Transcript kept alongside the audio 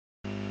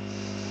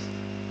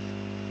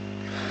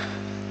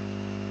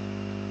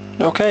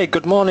Okay,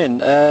 good morning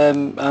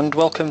and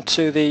welcome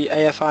to the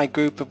AFI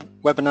Group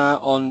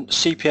webinar on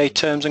CPA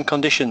Terms and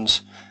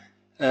Conditions.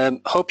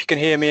 Hope you can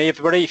hear me,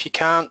 everybody. If you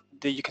can't,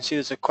 you can see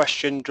there's a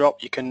question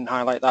drop. You can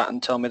highlight that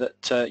and tell me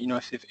that you know,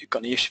 if you've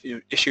got any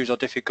issues or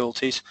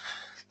difficulties.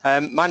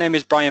 My name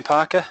is Brian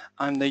Parker.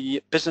 I'm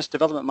the Business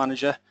Development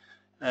Manager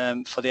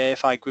for the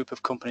AFI Group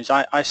of companies.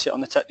 I sit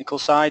on the technical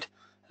side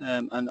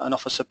and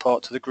offer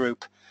support to the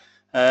group.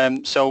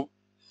 So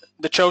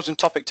the chosen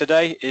topic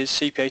today is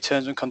CPA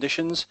Terms and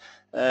Conditions,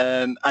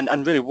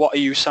 and really, what are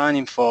you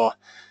signing for?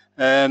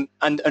 And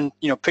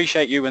you know,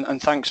 appreciate you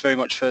and thanks very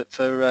much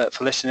for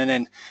listening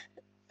in.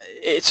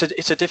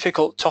 It's a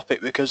difficult topic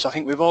because I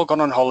think we've all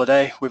gone on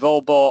holiday, we've all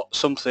bought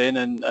something,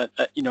 and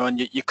you know, and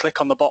you click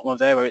on the bottom of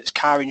there where it's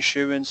car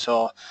insurance,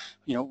 or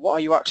you know, what are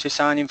you actually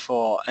signing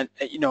for? And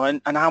you know,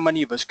 and how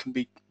many of us can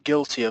be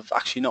guilty of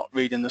actually not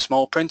reading the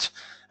small print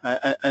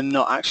and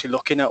not actually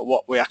looking at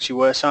what we actually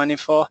were signing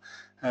for?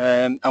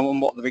 And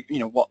what the, you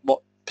know, what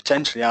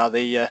potentially are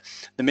the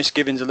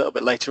misgivings a little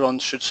bit later on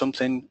should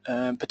something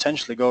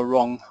potentially go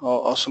wrong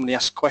or somebody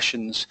asks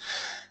questions.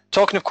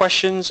 Talking of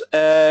questions,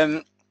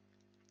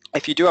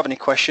 if you do have any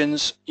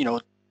questions, you know,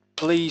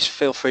 please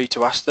feel free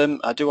to ask them.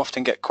 I do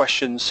often get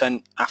questions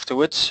sent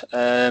afterwards.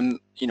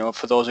 You know,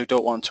 for those who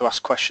don't want to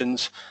ask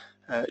questions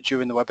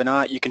during the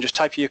webinar, you can just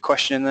type your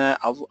question in there.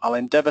 I'll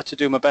endeavour to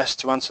do my best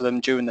to answer them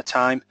during the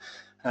time,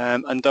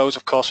 and those,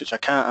 of course, which I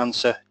can't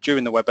answer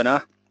during the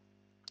webinar,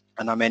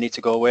 and I may need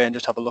to go away and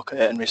just have a look at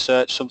it and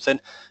research something,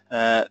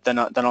 then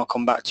I'll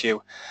come back to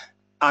you.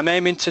 I'm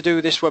aiming to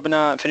do this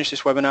webinar and finish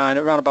this webinar in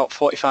around about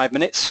 45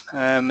 minutes,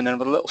 and then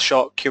with a little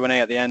short Q&A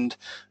at the end,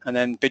 and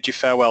then bid you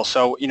farewell.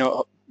 So, you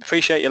know,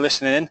 appreciate you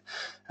listening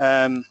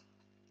in,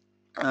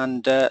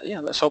 and yeah,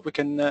 let's hope we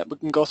can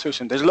go through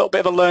some. There's a little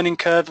bit of a learning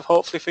curve,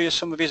 hopefully, for you,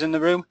 some of you in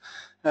the room,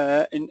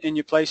 in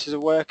your places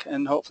of work,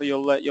 and hopefully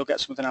you'll get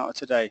something out of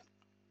today.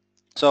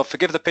 So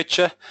forgive the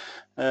picture.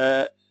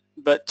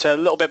 But a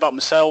little bit about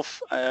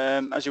myself.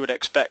 As you would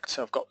expect,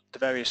 I've got the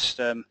various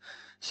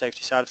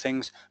safety side of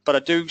things, but I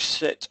do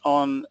sit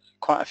on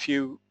quite a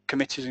few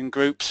committees and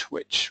groups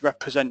which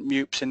represent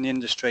MEWPs in the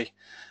industry,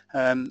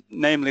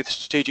 namely the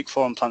Strategic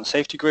Forum Plant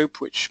Safety Group,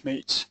 which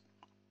meets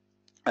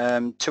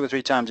 2 or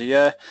 3 times a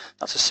year.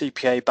 That's a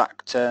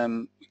CPA-backed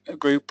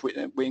group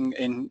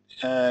in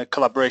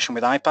collaboration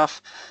with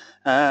IPAF.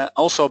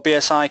 Also a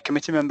BSI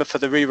committee member for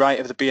the rewrite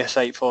of the BS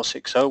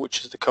 8460,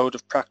 which is the code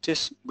of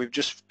practice. We've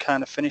just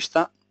kind of finished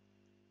that,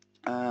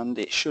 and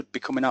it should be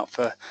coming out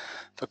for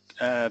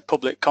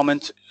public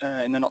comment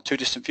in the not too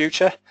distant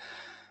future.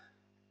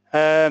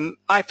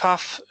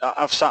 IPAF,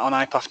 I've sat on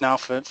IPAF now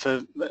for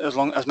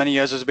as many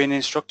years as I've been an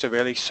instructor,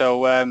 really.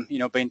 So you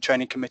know, being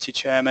training committee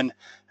chairman,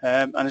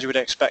 and as you would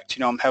expect,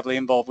 you know, I'm heavily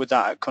involved with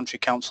that, country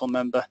council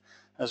member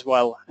as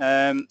well.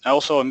 I'm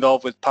also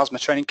involved with PASMA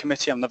training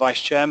committee. I'm the vice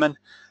chairman,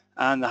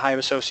 and the Higher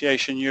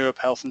Association Europe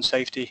Health and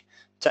Safety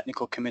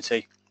Technical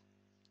Committee,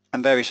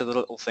 and various other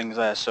little things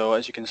there. So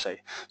as you can see,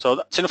 so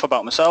that's enough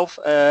about myself.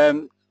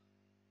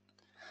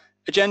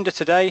 Agenda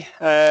today,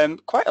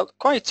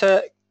 quite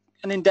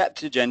an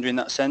in-depth agenda in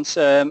that sense.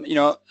 You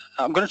know,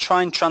 I'm going to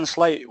try and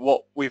translate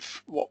what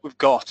we've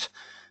got,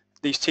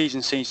 these T's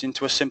and C's,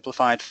 into a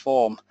simplified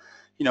form.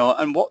 You know,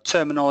 and what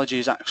terminology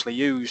is actually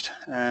used.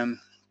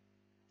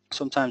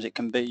 Sometimes it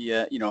can be,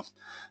 you know,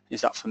 is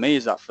that for me?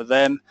 Is that for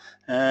them?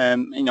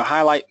 You know,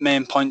 highlight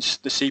main points.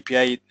 The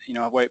CPA, you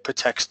know, where it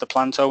protects the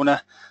plant owner,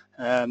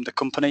 the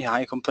company,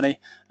 hire company,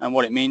 and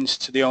what it means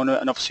to the owner,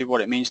 and obviously what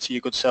it means to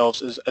your good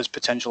selves as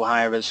potential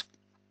hirers,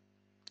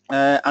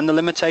 and the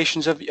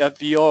limitations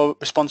of your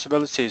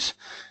responsibilities.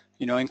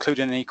 You know,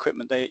 including any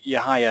equipment that you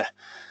hire.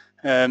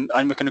 And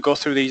we're going to go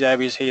through these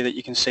areas here that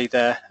you can see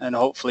there, and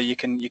hopefully you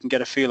can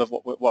get a feel of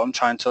what I'm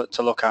trying to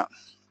look at.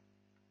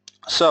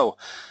 So,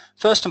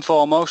 first and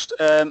foremost,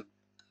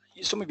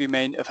 some of you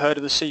may have heard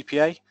of the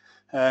CPA,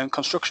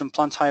 Construction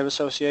Plant Hire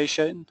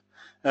Association.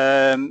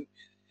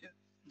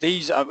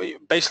 These are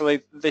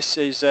basically, this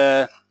is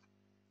the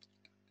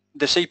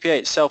CPA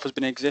itself has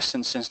been in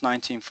existence since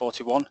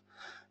 1941,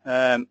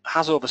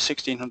 has over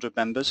 1,600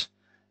 members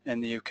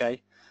in the UK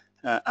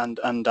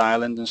and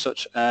Ireland and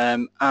such,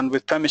 and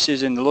with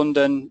premises in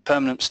London,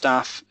 permanent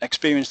staff,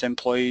 experienced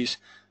employees.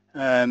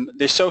 The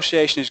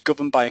association is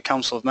governed by a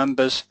council of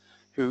members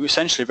who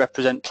essentially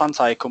represent plant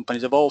hire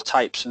companies of all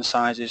types and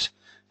sizes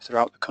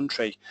throughout the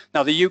country.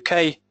 Now, the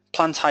UK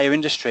plant hire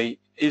industry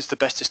is the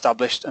best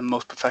established and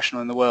most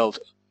professional in the world.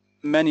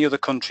 Many other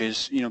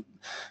countries, you know,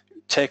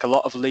 take a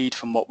lot of lead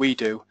from what we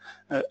do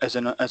as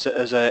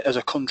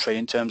a country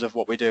in terms of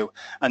what we do.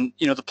 And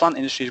you know, the plant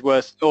industry is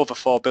worth over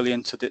 4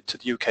 billion to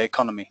the UK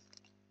economy.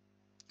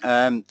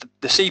 The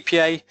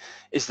CPA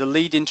is the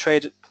leading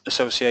trade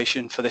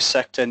association for this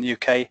sector in the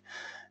UK,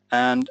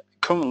 and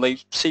currently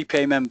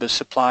CPA members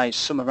supply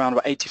some around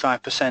about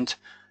 85%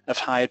 of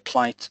hired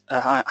plant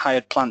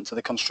to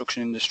the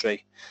construction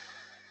industry.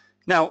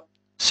 Now,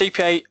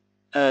 CPA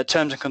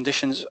terms and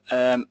conditions,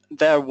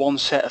 they're one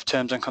set of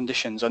terms and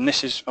conditions, and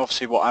this is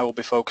obviously what I will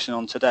be focusing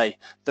on today.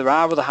 There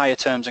are other higher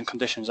terms and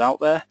conditions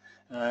out there,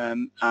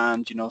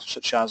 and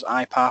such as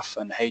IPAF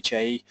and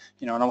HAE,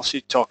 and also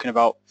talking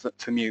about for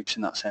MEWPs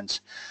in that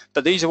sense.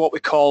 But these are what we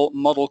call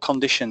model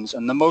conditions,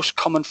 and the most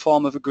common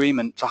form of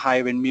agreement for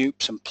hiring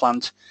MEWPs and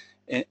plant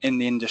in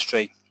the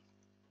industry.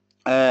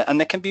 And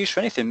they can be used for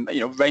anything,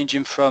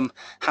 ranging from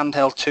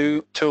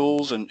handheld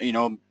tools and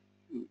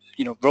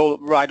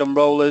ride on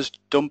rollers,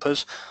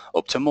 dumpers,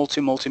 up to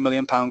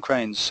multi-million pound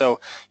cranes.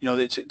 So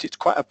it's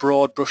quite a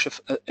broad brush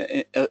of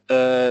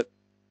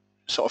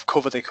sort of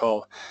cover they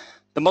call.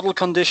 The model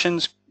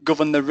conditions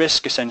govern the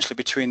risk essentially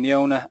between the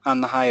owner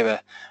and the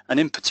hirer, and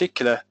in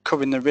particular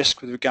covering the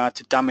risk with regard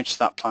to damage to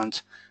that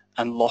plant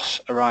and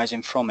loss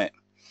arising from it.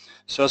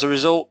 So as a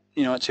result,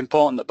 it's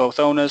important that both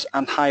owners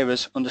and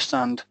hirers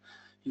understand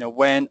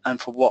when and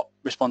for what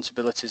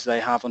responsibilities they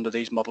have under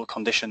these model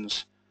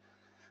conditions.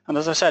 And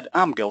as I said,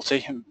 I'm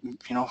guilty.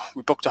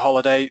 We booked a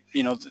holiday,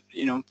 a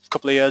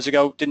couple of years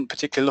ago. Didn't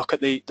particularly look at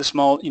the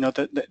small,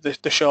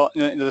 the short,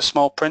 the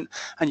small print,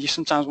 and you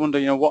sometimes wonder,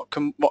 what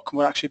can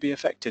actually be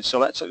affected. So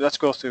let's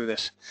go through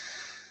this.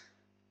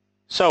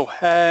 So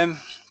the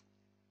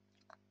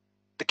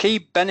key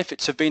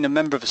benefits of being a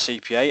member of a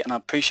CPA, and I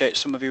appreciate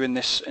some of you in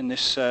this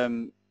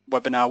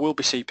webinar will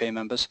be CPA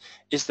members,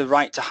 is the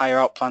right to hire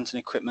out plant and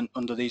equipment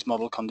under these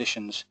model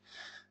conditions.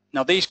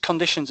 Now these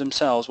conditions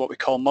themselves, what we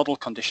call model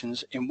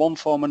conditions, in one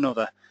form or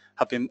another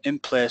have been in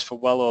place for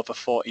well over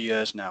 40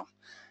 years now.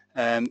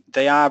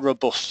 They are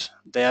robust.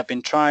 They have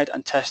been tried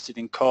and tested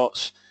in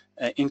courts,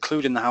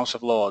 including the House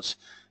of Lords.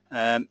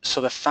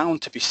 So they're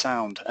found to be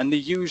sound, and they're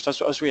used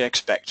as we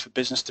expect for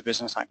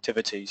business-to-business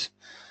activities.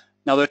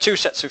 Now there are two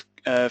sets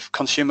of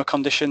consumer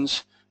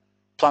conditions: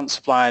 plant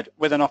supplied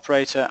with an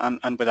operator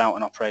and without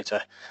an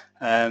operator.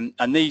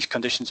 And these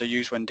conditions are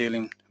used when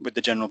dealing with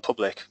the general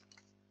public.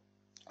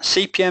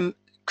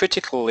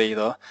 Critically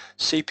though,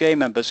 CPA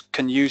members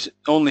can use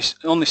only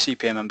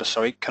CPA members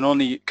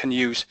can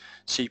use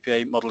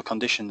CPA model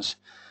conditions,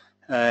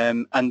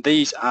 and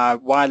these are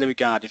widely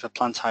regarded for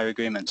plant hire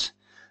agreements.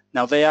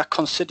 Now they are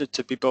considered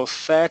to be both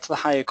fair to the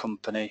hire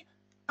company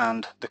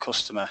and the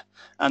customer,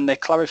 and they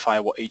clarify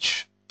what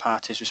each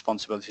party's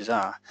responsibilities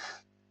are.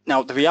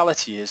 Now the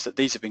reality is that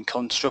these have been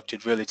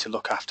constructed really to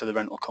look after the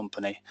rental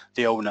company,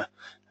 the owner,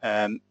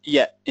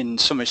 yet in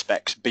some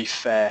respects be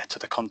fair to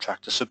the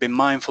contractor. So be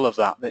mindful of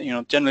that,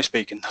 generally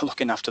speaking, they're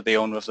looking after the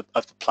owner of the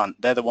plant.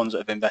 They're the ones that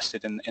have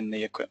invested in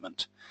the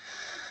equipment.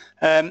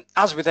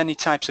 As with any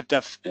types of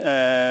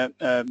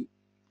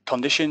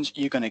conditions,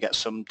 you're going to get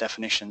some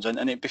definitions, and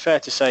it'd be fair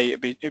to say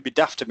it'd be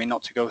daft of me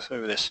not to go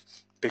through this,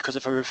 because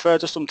if I refer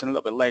to something a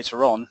little bit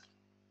later on,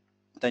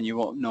 then you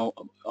won't know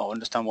or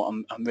understand what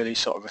I'm really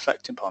sort of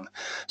reflecting upon.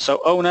 So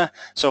owner,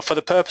 so for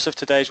the purpose of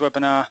today's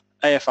webinar,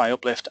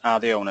 AFI-Uplift are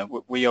the owner.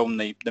 We own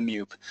the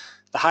MEWP.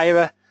 The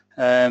hirer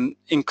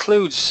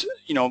includes,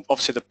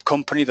 obviously the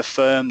company, the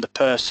firm, the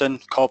person,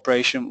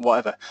 corporation,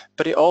 whatever,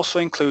 but it also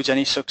includes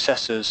any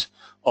successors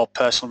or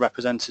personal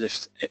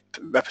representatives,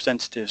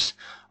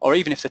 or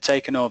even if they're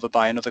taken over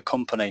by another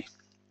company.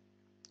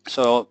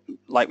 So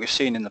like we've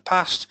seen in the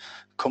past,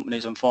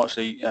 companies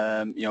unfortunately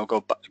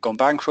gone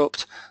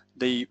bankrupt.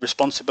 The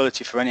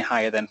responsibility for any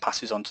hire then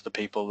passes on to the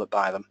people that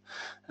buy them,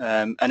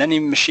 and any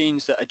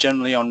machines that are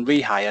generally on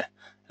rehire.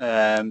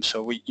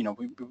 So we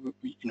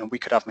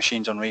could have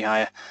machines on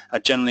rehire, are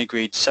generally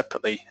agreed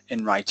separately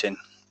in writing.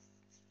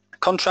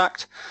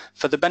 Contract,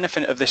 for the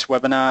benefit of this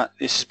webinar,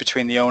 this is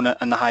between the owner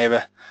and the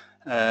hirer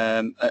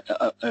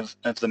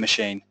of the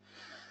machine.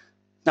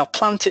 Now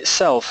plant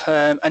itself,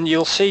 and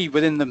you'll see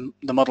within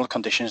the model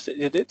conditions,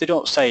 they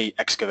don't say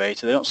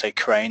excavator, they don't say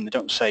crane, they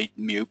don't say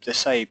MEWP, they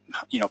say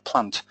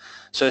plant.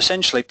 So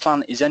essentially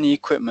plant is any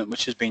equipment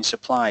which has been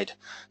supplied.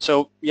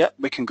 So yeah,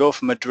 we can go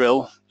from a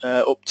drill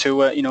up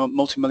to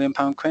multi-million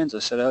pound cranes,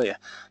 as I said earlier.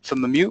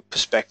 From a MEWP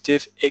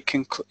perspective, it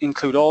can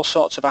include all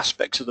sorts of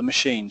aspects of the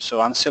machine, so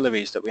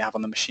ancillaries that we have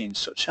on the machine,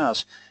 such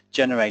as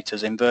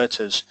generators,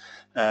 inverters,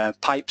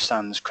 pipe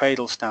stands,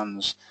 cradle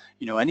stands,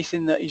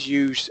 anything that is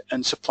used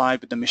and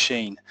supplied with the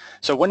machine.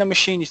 So when a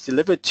machine is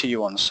delivered to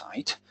you on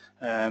site,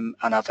 and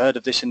I've heard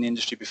of this in the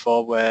industry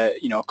before, where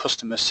a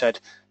customer said,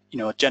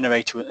 owner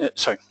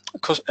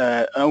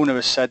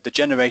has said the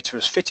generator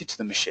is fitted to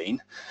the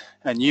machine,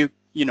 and you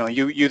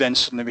then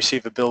suddenly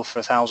receive a bill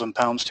for £1,000,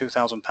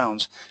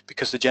 £2,000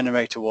 because the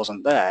generator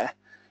wasn't there.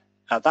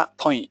 At that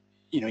point,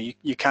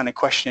 you kind of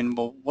questioning,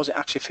 well, was it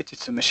actually fitted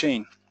to the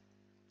machine?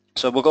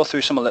 So we'll go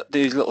through some of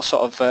these little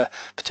sort of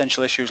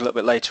potential issues a little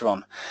bit later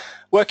on.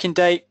 Working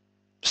day,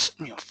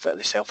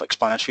 fairly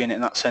self-explanatory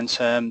in that sense.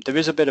 There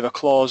is a bit of a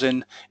clause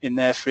in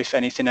there for if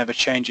anything ever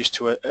changes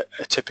to a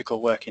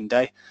typical working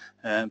day,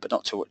 but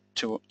not to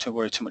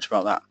worry too much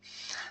about that.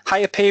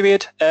 Hire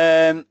period,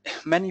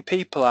 many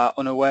people are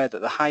unaware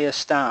that the hire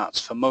starts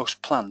for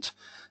most plant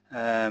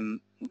the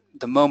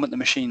moment the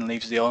machine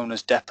leaves the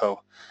owner's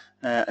depot.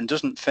 And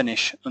doesn't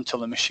finish until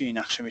the machine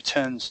actually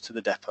returns to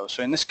the depot.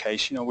 So in this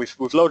case,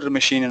 we've loaded a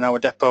machine in our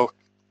depot,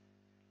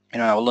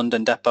 in our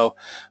London depot.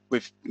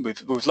 We've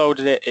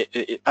loaded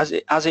it. As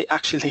it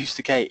actually leaves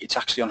the gate, it's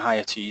actually on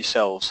hire to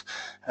yourselves.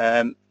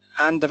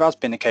 And there has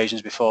been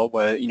occasions before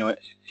where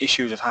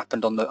issues have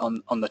happened on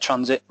the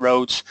transit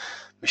roads.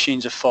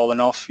 Machines have fallen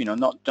off.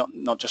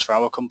 Not just for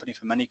our company,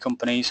 for many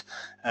companies.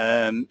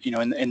 In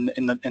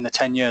the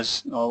 10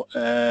 years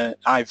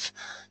I've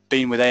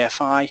been with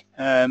AFI,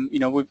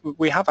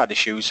 we have had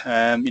issues,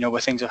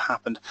 where things have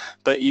happened.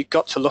 But you've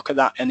got to look at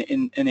that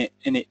in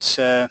its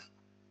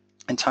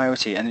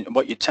entirety, and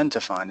what you tend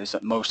to find is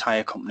that most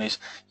hire companies,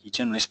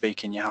 generally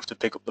speaking, you have to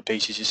pick up the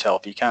pieces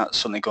yourself. You can't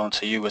suddenly go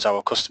onto you as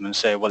our customer and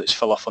say, well, it's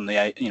fell off on the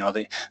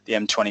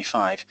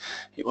M25.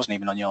 It wasn't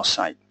even on your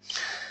site.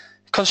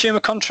 Consumer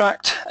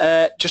contract,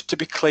 just to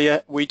be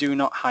clear, we do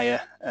not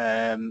hire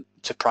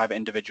to private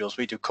individuals.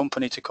 We do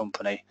company to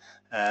company.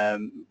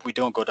 We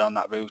don't go down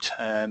that route,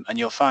 and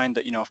you'll find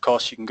that of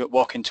course you can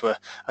walk into a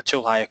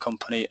tool hire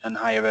company and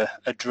hire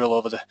a drill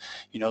over the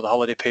the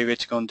holiday period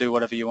to go and do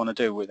whatever you want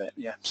to do with it.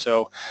 Yeah.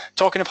 So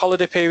talking of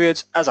holiday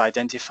periods, as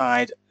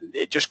identified,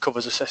 it just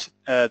covers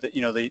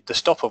the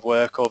stop of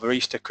work over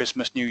Easter,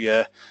 Christmas, New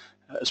Year,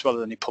 as well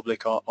as any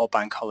public or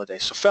bank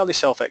holidays. So fairly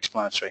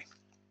self-explanatory.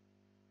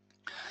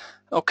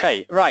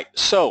 Okay, right,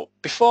 so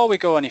before we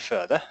go any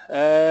further,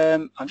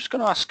 I'm just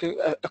going to ask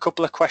a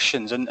couple of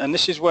questions, and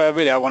this is where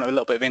really I want a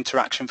little bit of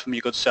interaction from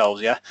your good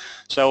selves, yeah?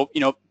 So,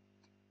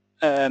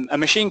 a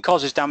machine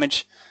causes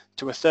damage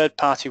to a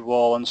third-party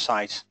wall on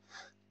site.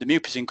 The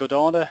MEWP is in good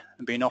order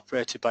and being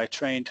operated by a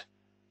trained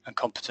and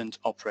competent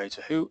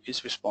operator. Who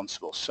is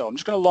responsible? So I'm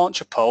just going to launch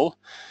a poll.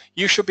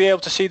 You should be able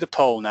to see the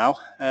poll now,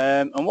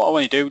 and what I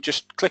want you to do,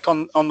 just click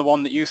on the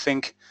one that you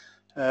think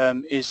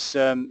is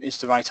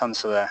the right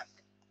answer there.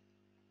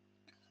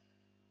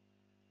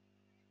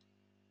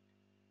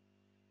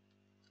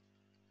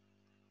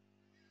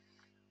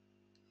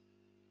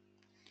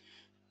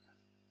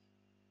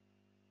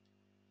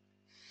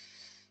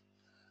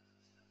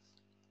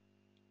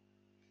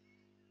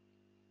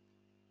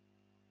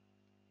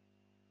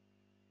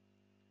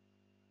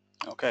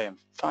 Okay,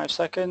 5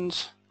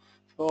 seconds.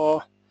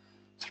 4,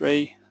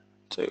 3,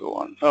 2,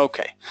 1.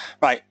 Okay,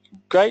 right,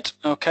 great.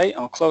 Okay,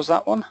 I'll close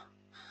that one.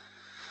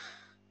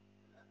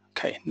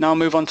 Okay, now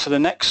move on to the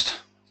next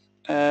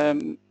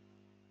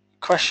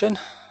question,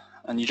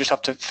 and you just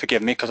have to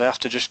forgive me because I have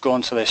to just go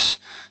onto this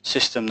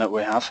system that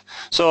we have.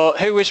 So,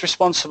 who is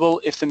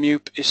responsible if the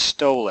MEWP is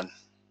stolen?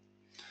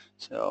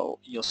 So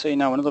you'll see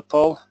now another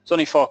poll. It's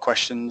only 4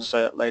 questions,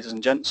 ladies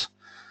and gents.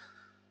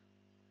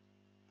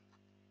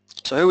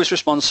 So who is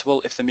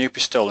responsible if the MEWP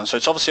is stolen? So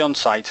it's obviously on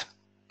site,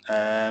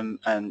 and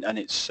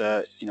it's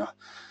and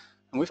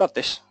we've had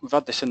this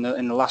in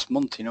the last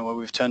month, where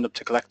we've turned up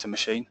to collect a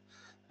machine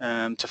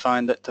to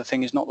find that the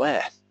thing is not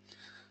there.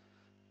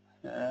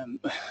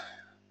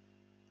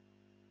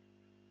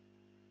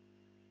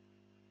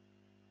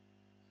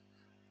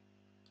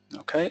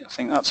 Okay, I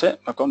think that's it.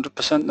 I've got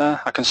 100%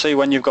 there. I can see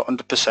when you've got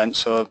 100%,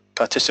 so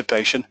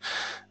participation.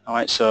 All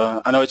right,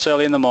 so I know it's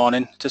early in the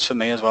morning, just for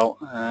me as well.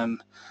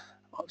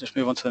 I'll just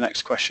move on to the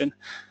next question.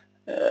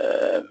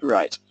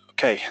 Right,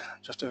 okay,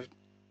 so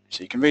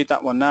you can read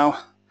that one now.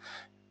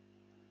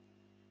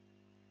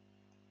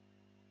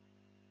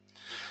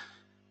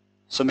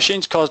 So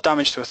machines cause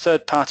damage to a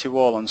third-party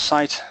wall on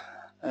site.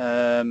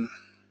 Oh,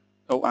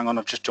 hang on,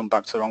 I've just jumped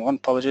back to the wrong one,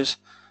 apologies.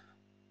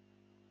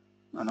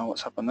 I know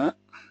what's happened there.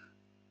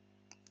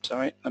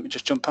 Sorry, let me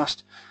just jump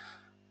past.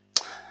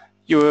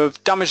 You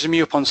have damaged the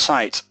MEWP on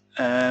site.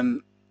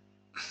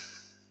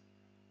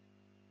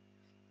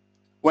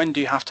 When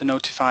do you have to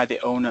notify the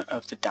owner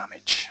of the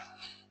damage?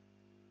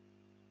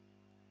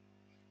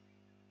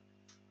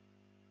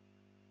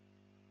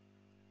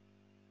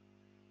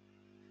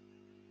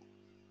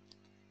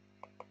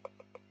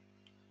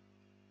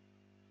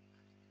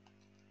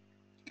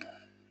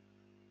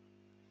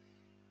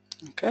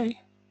 Okay.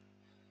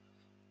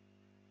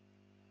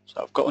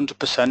 So I've got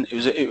 100%.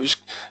 It was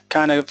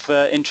kind of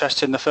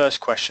interesting. The first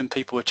question,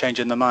 people were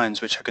changing their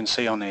minds, which I can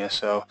see on here.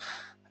 So,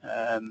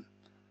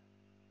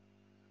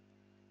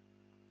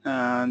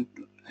 and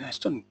it's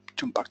done.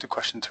 Jump back to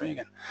question 3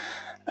 again.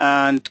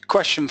 And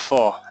question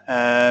 4,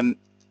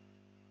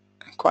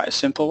 quite a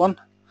simple one.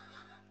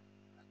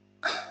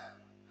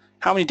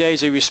 How many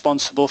days are you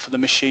responsible for the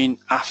machine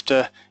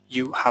after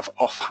you have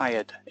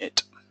off-hired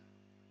it?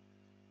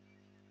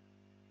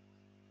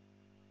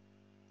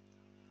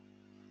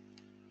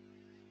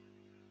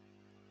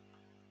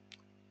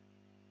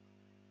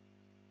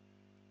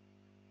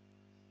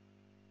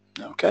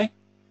 Okay.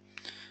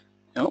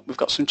 Oh, we've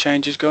got some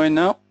changes going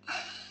now.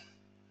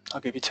 I'll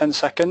give you 10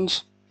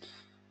 seconds.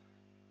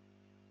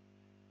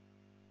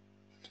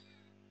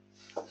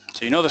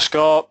 So you know the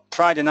score.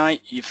 Friday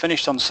night, you've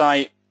finished on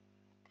site.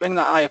 Ring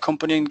that hire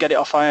company and get it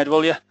off-hired,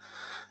 will you?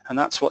 And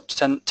that's what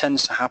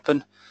tends to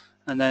happen.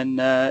 And then,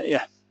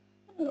 yeah,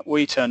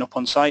 we turn up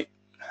on site,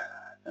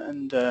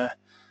 and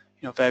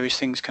various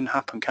things can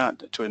happen,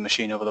 can't to a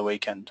machine over the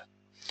weekend.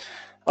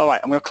 All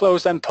right, I'm going to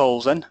close them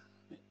polls then.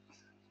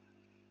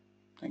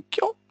 Thank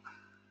you. All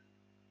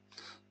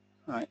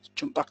right,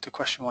 jump back to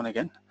question 1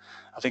 again.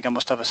 I think I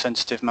must have a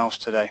sensitive mouse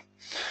today.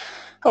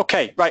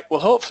 Okay, right. Well,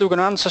 hopefully we're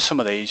going to answer some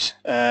of these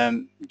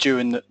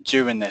during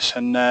this,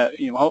 and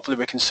hopefully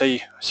we can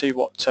see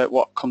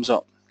what comes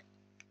up.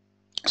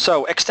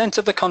 So, extent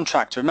of the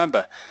contract.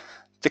 Remember,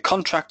 the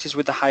contract is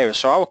with the hirer,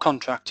 so our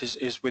contract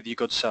is with your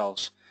good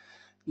selves.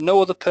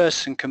 No other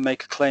person can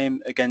make a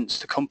claim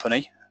against the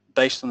company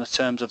based on the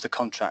terms of the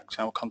contract.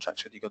 Our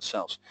contract's with your good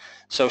selves.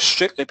 So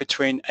strictly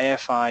between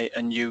AFI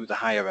and you, the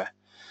hirer.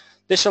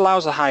 This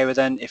allows the hirer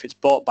then, if it's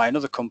bought by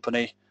another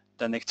company,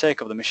 then they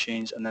take over the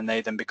machines and then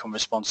they then become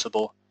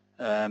responsible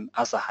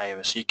as the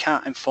hirer. So you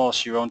can't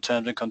enforce your own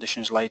terms and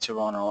conditions later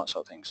on, all that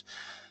sort of things.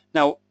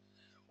 Now,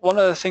 one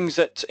of the things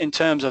that in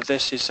terms of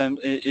this is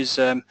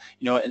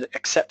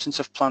acceptance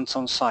of plant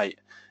on site.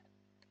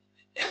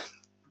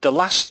 The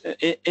last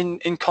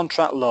in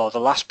contract law, the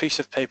last piece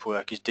of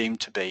paperwork is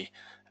deemed to be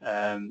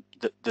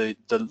the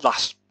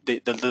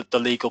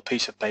legal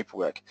piece of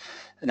paperwork.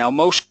 Now,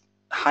 most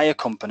hire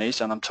companies,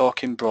 and I'm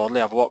talking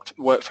broadly, I've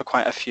worked for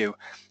quite a few,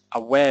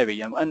 are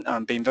wary, and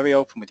I'm being very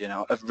open with you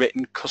now, of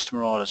written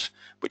customer orders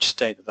which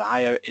state that the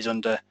hire is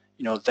under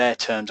their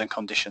terms and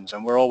conditions,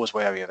 and we're always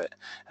wary of it.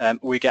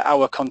 We get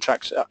our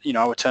contracts,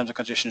 our terms and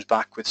conditions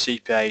back with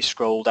CPA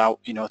scrolled out,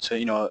 to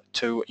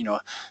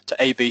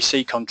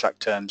ABC contract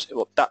terms.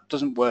 Well, that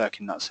doesn't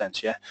work in that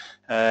sense, yeah.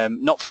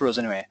 Not for us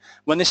anyway.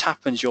 When this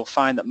happens, you'll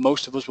find that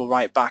most of us will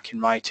write back in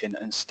writing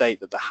and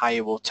state that the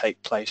hire will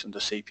take place under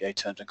CPA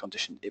terms and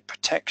conditions. It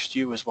protects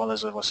you as well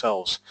as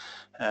ourselves.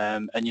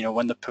 And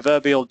when the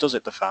proverbial does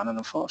it the fan, and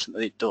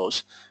unfortunately it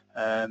does,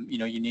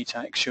 you need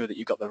to make sure that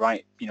you've got the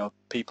right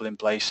people in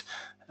place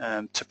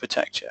to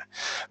protect you.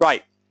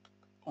 Right.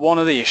 One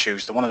of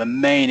the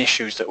main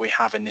issues that we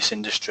have in this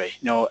industry,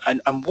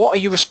 and what are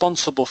you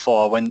responsible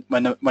for when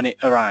it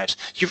arrives?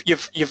 You've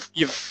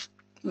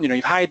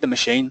hired the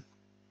machine,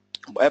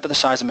 whatever the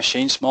size of the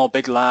machine, small,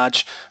 big,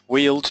 large,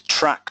 wheeled,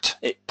 tracked,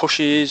 it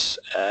pushes,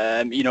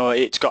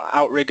 it's got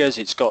outriggers,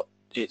 it's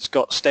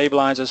got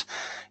stabilizers,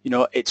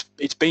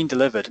 it's been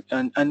delivered,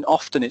 and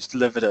often it's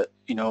delivered at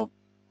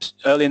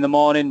early in the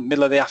morning,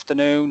 middle of the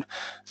afternoon,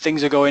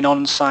 things are going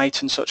on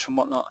site and such and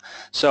whatnot.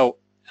 So,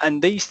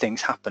 and these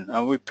things happen,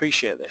 and we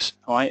appreciate this,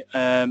 all right?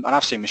 And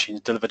I've seen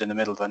machines delivered in the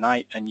middle of the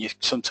night, and you're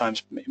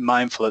sometimes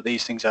mindful that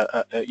these things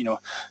are,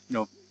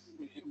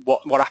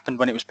 what happened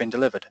when it was being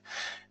delivered.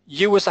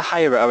 You as the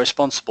hirer are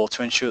responsible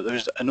to ensure that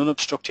there's an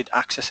unobstructed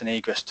access and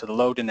egress to the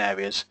loading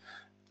areas.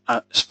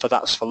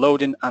 That's for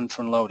loading and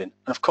for unloading.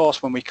 And of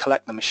course, when we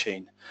collect the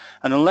machine,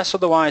 and unless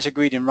otherwise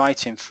agreed in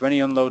writing for any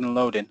unloading and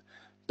loading,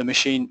 the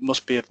machine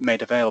must be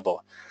made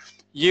available.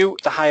 You,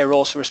 the hirer, are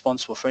also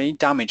responsible for any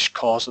damage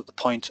caused at the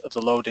point of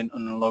the loading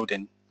and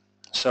unloading.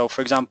 So,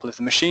 for example, if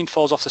the machine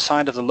falls off the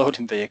side of the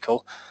loading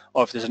vehicle,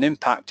 or if there's an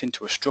impact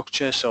into a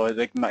structure, so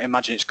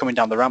imagine it's coming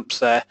down the ramps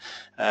there,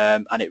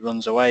 and it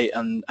runs away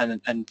and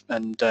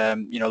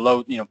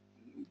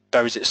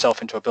buries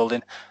itself into a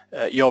building,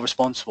 you're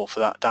responsible for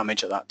that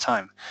damage at that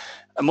time.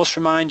 I must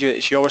remind you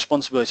it's your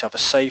responsibility to have a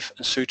safe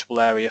and suitable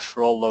area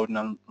for all loading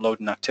and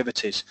unloading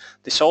activities.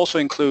 This also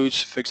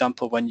includes, for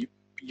example, when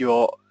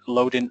you're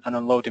loading and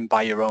unloading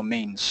by your own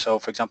means. So,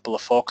 for example, a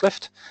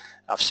forklift.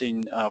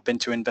 I've been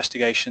to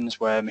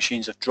investigations where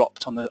machines have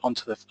dropped onto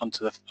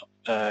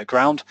the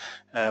ground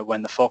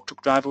when the fork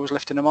truck driver was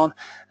lifting them on.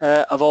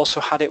 I've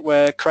also had it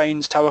where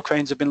tower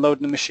cranes have been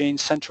loading the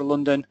machines, central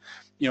London,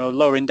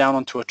 lowering down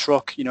onto a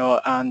truck,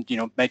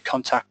 and made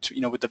contact,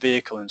 with the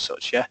vehicle and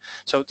such, yeah.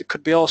 So there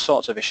could be all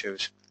sorts of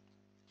issues.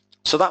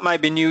 So that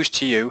might be news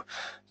to you,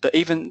 that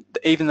even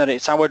that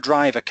it's our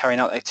driver carrying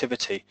out the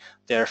activity,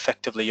 they're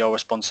effectively your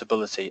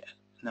responsibility.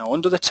 Now,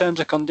 under the terms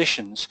and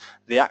conditions,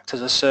 they act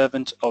as a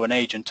servant or an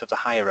agent of the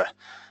hirer,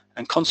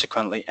 and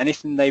consequently,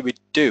 anything they would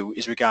do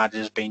is regarded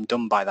as being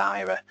done by the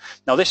hirer.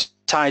 Now, this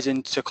ties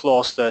into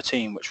clause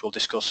 13, which we'll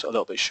discuss a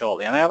little bit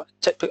shortly. And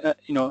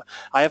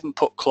I haven't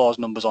put clause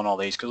numbers on all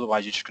these because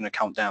otherwise you're just going to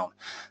count down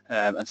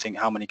and think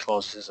how many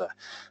clauses is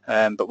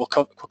there. But we'll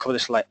cover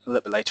this a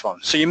little bit later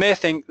on. So you may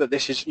think that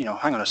this is,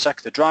 hang on a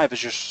sec, the driver's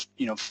just,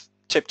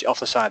 tipped it off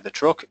the side of the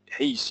truck.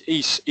 He's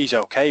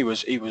okay.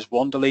 He was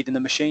wander leading the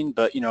machine,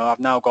 but I've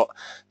now got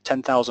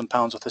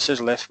 £10,000 worth of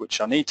scissor lift, which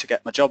I need to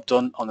get my job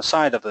done on the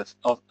side of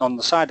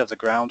the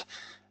ground.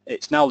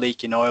 It's now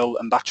leaking oil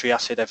and battery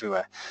acid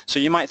everywhere. So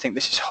you might think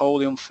this is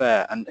wholly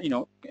unfair, and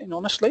and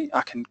honestly,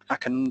 I can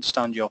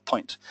understand your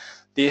point.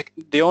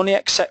 The only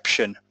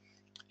exception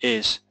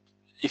is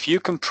if you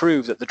can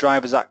prove that the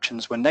driver's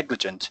actions were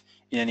negligent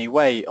in any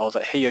way, or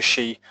that he or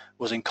she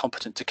was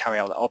incompetent to carry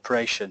out that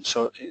operation.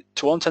 So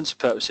to all intents and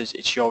purposes,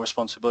 it's your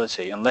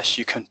responsibility unless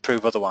you can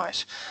prove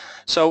otherwise.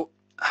 So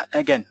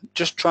again,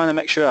 just trying to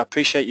make sure, I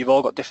appreciate you've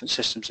all got different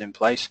systems in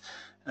place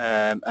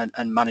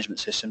and management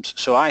systems.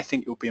 So I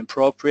think it would be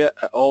appropriate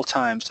at all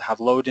times to have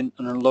loading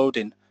and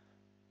unloading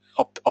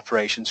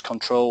operations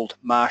controlled,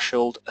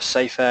 marshalled, a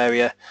safe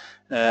area,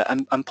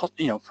 and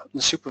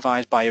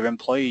supervised by your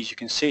employees. You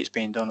can see it's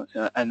being done,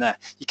 and there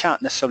you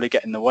can't necessarily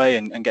get in the way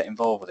and get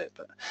involved with it.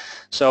 But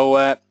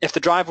so if the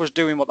driver was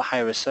doing what the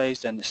hirer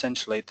says, then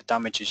essentially the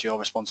damage is your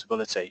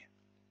responsibility.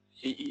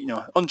 you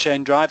know,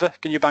 unchained driver,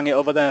 can you bang it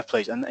over there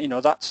please? And you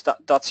know, that's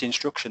the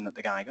instruction that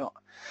the guy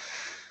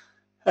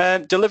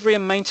got. Delivery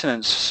and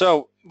maintenance.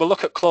 So we'll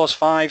look at clause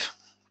 5.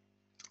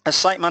 As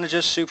site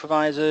managers,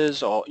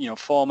 supervisors, or you know,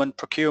 foreman,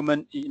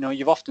 procurement, you know,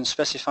 you've often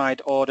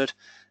specified, ordered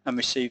and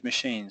received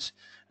machines,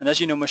 and as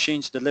you know,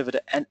 machines are delivered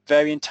at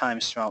varying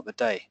times throughout the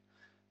day.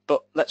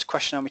 But let's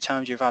question how many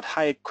times you've had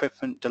hired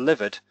equipment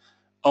delivered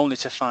only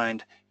to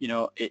find, you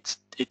know, it's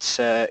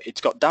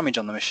got damage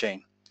on the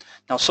machine.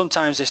 Now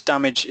sometimes this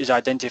damage is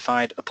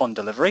identified upon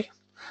delivery,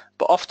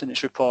 but often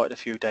it's reported a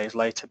few days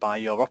later by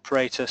your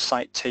operator,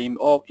 site team,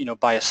 or you know,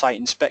 by a site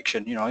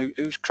inspection. You know,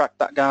 who's cracked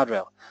that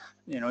guardrail?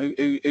 You know,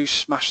 who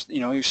smashed,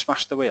 you know, who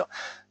smashed the wheel?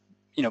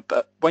 You know,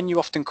 but when you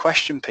often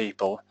question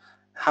people,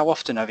 how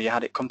often have you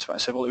had it come to it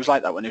and say, well, it was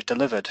like that when it was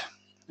delivered?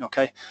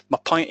 Okay, my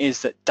point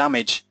is that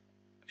damage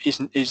is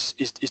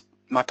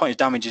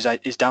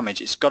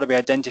damage. It's got to be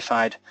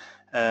identified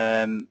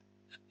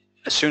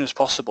as soon as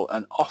possible,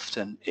 and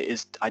often it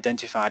is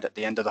identified at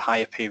the end of the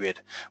hire period,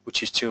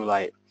 which is too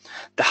late.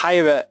 The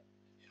hirer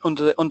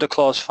under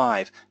clause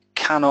 5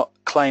 cannot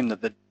claim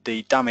that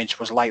the damage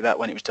was like that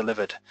when it was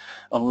delivered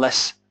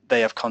unless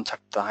they have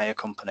contacted the hire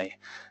company,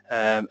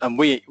 and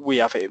we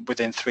have it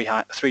within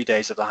 3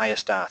 days of the hire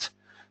start.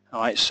 All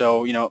right,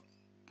 so you know,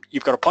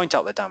 you've got to point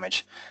out the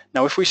damage.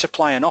 Now if we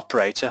supply an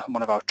operator in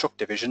one of our truck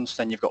divisions,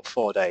 then you've got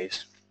 4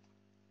 days.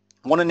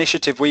 One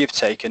initiative we have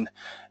taken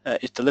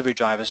is delivery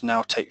drivers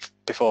now take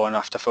before and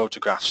after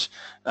photographs,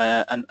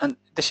 and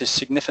this has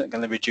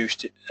significantly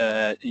reduced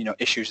you know,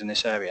 issues in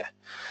this area.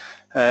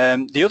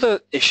 The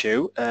other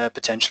issue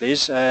potentially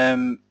is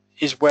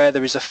where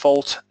there is a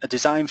fault, a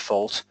design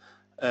fault,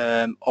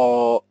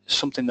 or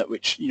something that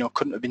which you know,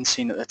 couldn't have been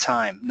seen at the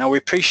time. Now we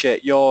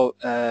appreciate your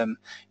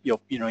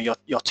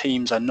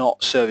teams are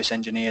not service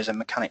engineers and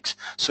mechanics,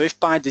 so if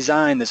by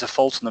design there's a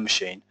fault on the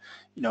machine,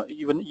 you know,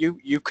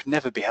 you could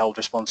never be held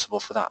responsible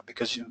for that,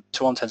 because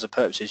to all intents and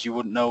purposes you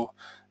wouldn't know,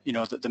 you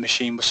know, that the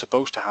machine was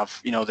supposed to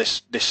have, you know,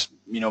 this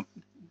you know,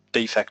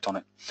 defect on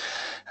it.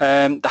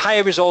 The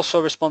hire is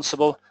also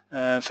responsible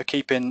for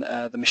keeping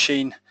the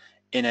machine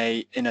in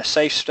a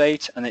safe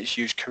state and it's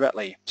used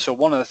correctly. So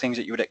one of the things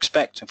that you would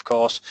expect, of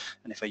course,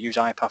 and if I use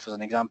IPAF as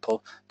an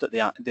example, that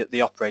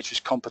the operator is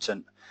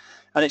competent,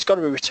 and it's got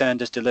to be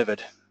returned as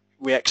delivered.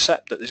 We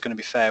accept that there's going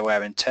to be fair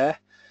wear and tear.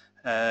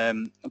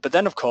 But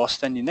then of course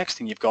then the next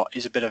thing you've got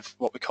is a bit of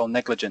what we call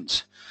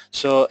negligence.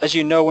 So as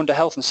you know, under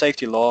health and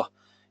safety law,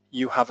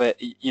 you have a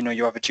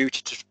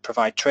duty to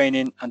provide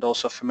training and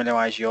also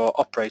familiarize your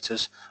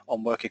operators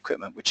on work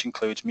equipment, which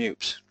includes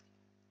MEWPs.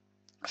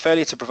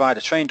 Failure to provide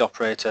a trained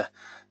operator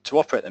to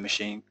operate the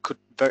machine could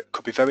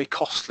be very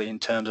costly in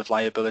terms of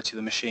liability of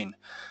the machine,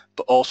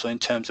 but also in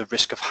terms of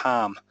risk of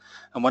harm.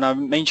 And when I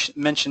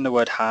mention the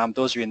word harm,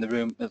 those of you in the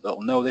room that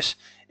will know this,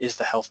 is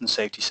the health and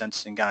safety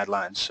sentencing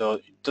guidelines. So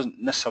it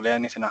doesn't necessarily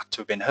anything have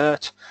to have been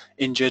hurt,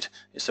 injured,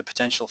 it's the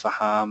potential for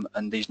harm,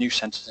 and these new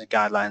sentencing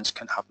guidelines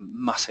can have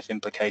massive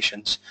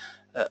implications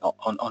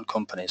on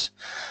companies.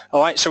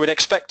 All right, so we'd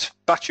expect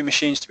battery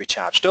machines to be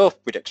charged up,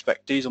 we'd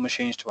expect diesel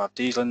machines to have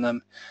diesel in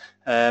them,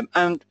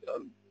 and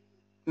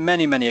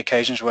many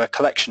occasions where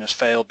collection has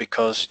failed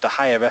because the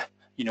hirer,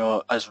 you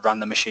know, has ran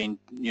the machine,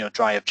 you know,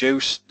 dry of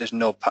juice, there's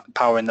no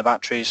power in the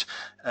batteries,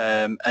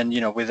 and you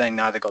know, we've then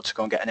either got to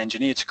go and get an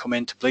engineer to come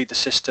in to bleed the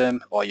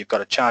system, or you've got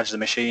to charge the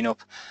machine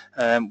up,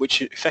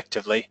 which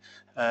effectively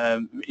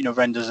you know,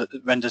 renders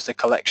the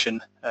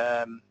collection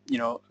you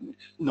know,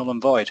 null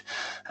and void.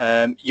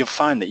 You'll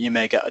find that you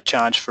may get a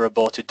charge for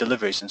aborted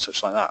deliveries and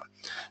such like that.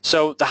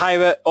 So the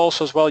hirer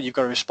also as well, you've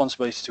got a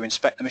responsibility to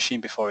inspect the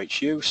machine before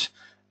each use,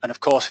 and of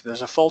course if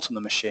there's a fault on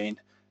the machine,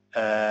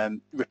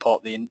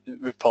 report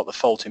the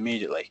fault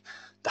immediately.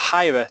 The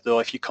hirer though,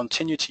 if you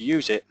continue to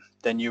use it,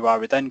 then you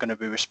are then going to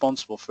be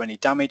responsible for any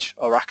damage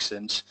or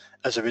accidents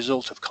as a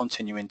result of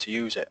continuing to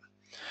use it.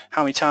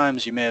 How many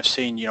times you may have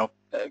seen, you know,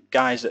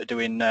 guys that are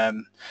doing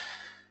you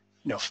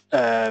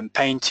know,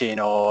 painting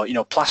or, you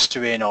know,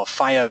 plastering or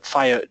fire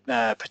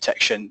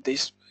protection,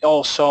 these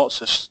all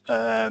sorts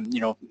of you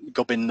know,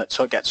 gubbin that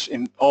sort of gets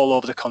in all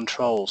over the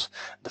controls.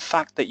 The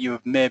fact that you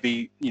have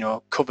maybe, you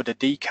know, covered a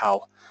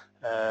decal,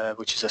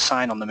 which is a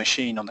sign on the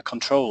machine, on the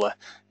controller,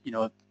 you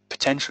know,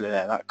 potentially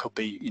that could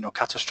be, you know,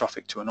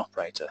 catastrophic to an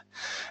operator.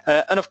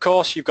 And of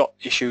course you've got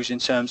issues in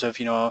terms of,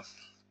 you know,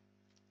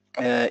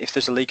 if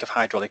there's a leak of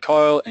hydraulic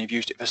oil and you've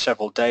used it for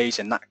several days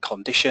in that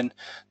condition,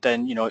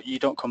 then, you know, you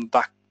don't come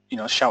back, you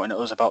know, shouting at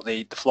us about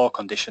the floor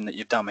condition that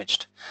you've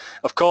damaged.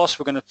 Of course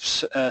we're going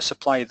to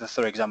supply the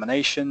thorough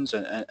examinations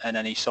and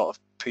any sort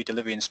of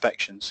pre-delivery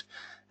inspections.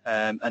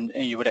 And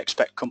you would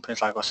expect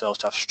companies like ourselves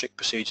to have strict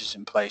procedures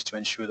in place to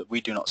ensure that we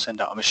do not send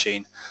out a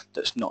machine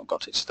that's not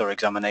got its thorough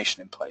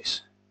examination in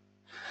place.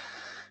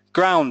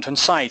 Ground and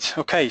site.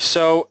 Okay,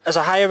 so as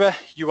a hirer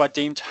you are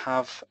deemed to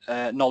have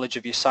knowledge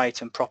of your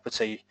site and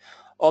property,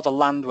 or the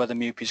land where the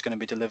MEWP is going to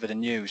be delivered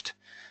and used.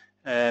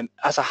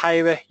 As a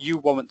hirer you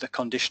warrant the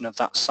condition of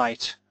that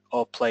site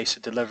or place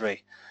of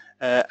delivery.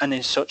 and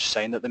in such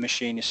saying that the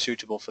machine is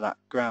suitable for that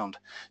ground.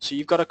 So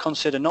you've got to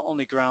consider not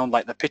only ground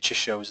like the picture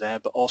shows there,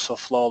 but also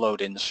floor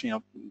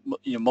loadings,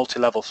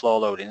 multi-level floor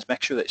loadings.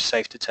 Make sure that it's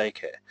safe to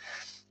take it.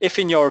 If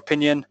in your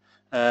opinion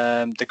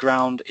the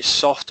ground is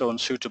soft or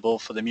unsuitable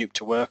for the MEWP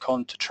to work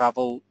on, to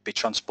travel, be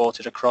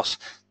transported across,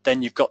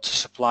 then you've got to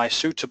supply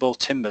suitable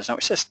timbers. Now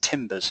it says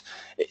timbers,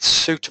 it's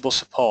suitable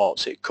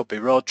supports. It could be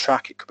road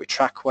track, it could be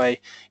trackway,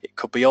 it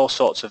could be all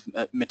sorts of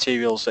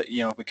materials that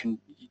we can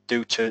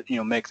do to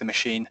make the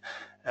machine,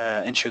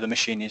 ensure the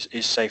machine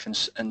is safe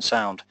and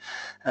sound.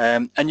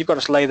 And you've got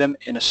to lay them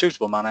in a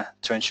suitable manner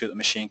to ensure the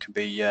machine can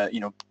be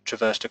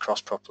traversed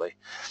across properly.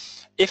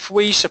 If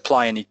we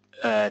supply any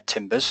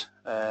timbers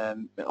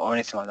or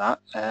anything like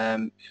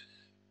that,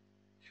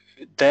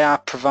 they are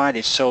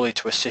provided solely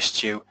to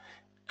assist you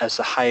as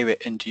the hirer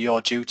into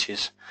your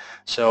duties.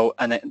 So,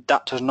 and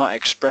that does not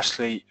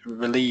expressly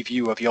relieve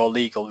you of your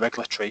legal,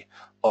 regulatory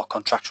or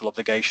contractual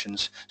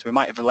obligations. So we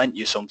might have lent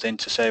you something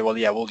to say, well,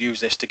 yeah, we'll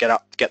use this to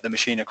get the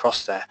machine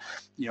across there.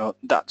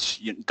 That's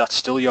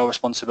still your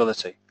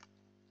responsibility.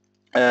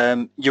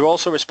 You're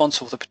also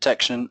responsible for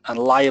protection and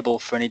liable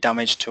for any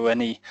damage to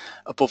any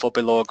above or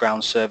below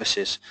ground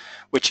services,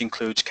 which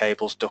includes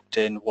cables,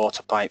 ducting,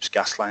 water pipes,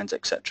 gas lines,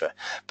 etc.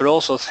 But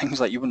also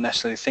things like you wouldn't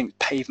necessarily think: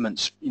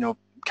 pavements,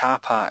 car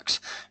parks,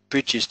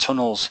 bridges,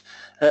 tunnels,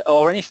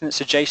 or anything that's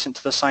adjacent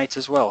to the site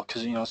as well,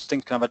 because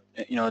things can have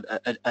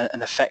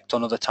an effect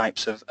on other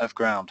types of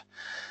ground.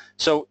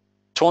 So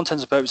to all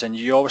intents and purposes, then,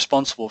 you're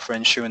responsible for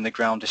ensuring the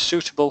ground is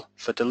suitable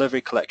for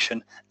delivery,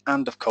 collection,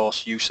 and of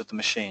course use of the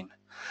machine.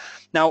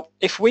 Now,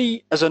 if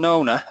we, as an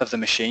owner of the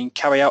machine,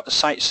 carry out a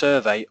site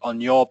survey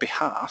on your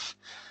behalf,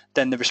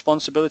 then the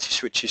responsibility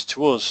switches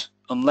to us,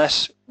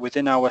 unless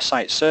within our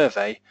site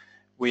survey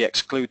we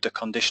exclude the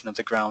condition of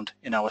the ground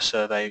in our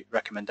survey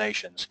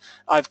recommendations.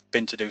 I've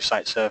been to do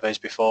site surveys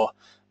before,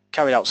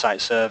 carried out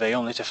site survey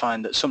only to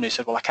find that somebody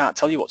said, well, I can't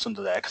tell you what's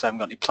under there because I haven't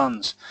got any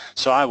plans.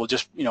 So I will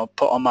just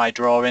put on my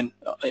drawing,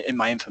 in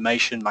my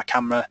information, my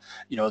camera,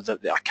 that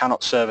I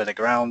cannot survey the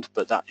ground,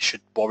 but that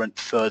should warrant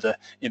further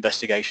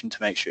investigation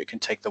to make sure it can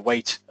take the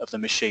weight of the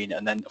machine.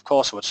 And then of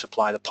course I would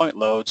supply the point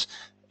loads,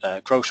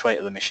 gross weight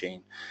of the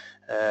machine,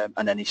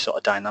 and any sort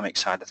of dynamic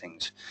side of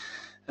things.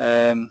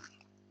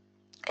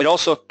 It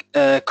also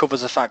covers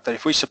the fact that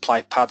if we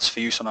supply pads for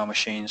use on our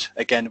machines,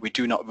 again, we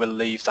do not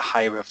relieve the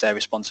hirer of their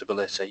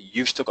responsibility.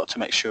 You've still got to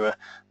make sure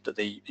that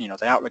the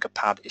outrigger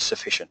pad is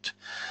sufficient.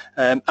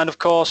 And of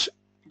course,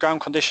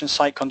 ground conditions,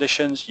 site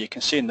conditions, you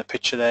can see in the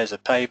picture there's a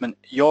pavement.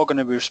 You're going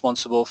to be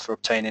responsible for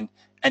obtaining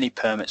any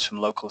permits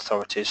from local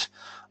authorities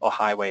or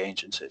highway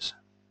agencies.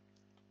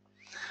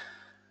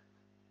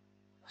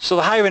 So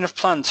the hiring of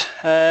plant.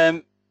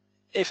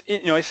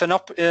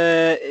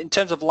 In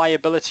terms of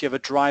liability of a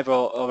driver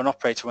or an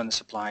operator when they're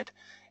supplied,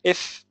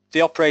 if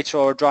the operator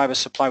or a driver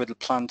supplied with the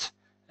plant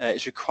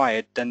is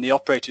required, then the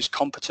operator is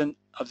competent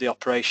of the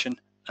operation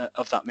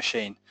of that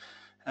machine.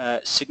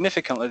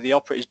 Significantly, the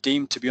operator is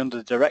deemed to be under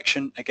the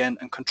direction, again,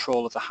 and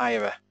control of the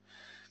hirer.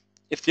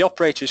 If the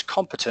operator is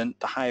competent,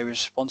 the hirer is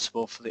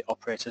responsible for the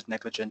operator's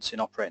negligence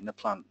in operating the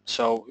plant.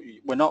 So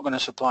we're not going to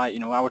supply,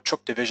 our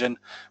truck division,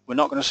 we're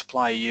not going to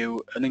supply you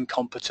an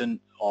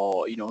incompetent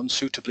or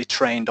unsuitably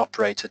trained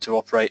operator to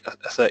operate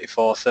a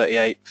 34,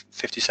 38,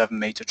 57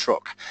 meter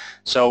truck.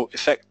 So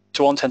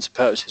to all intents and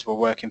purposes, we're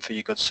working for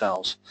your good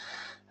selves.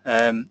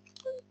 In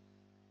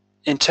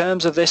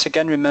terms of this,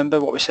 again, remember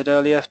what we said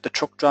earlier: the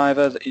truck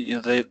driver,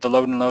 the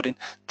load and loading.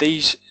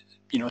 These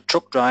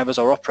truck drivers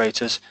or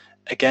operators,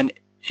 again,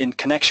 in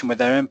connection with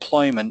their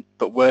employment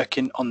but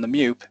working on the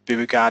MEWP, be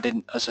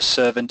regarded as a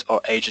servant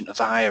or agent of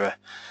the hirer.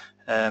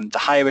 The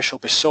hirer shall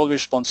be solely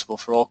responsible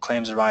for all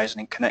claims arising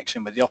in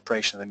connection with the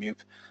operation of the MEWP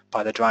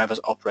by the drivers,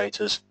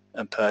 operators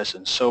and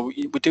persons. So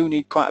we do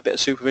need quite a bit of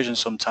supervision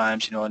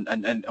sometimes,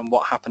 and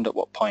what happened at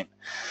what point.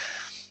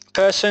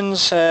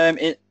 Persons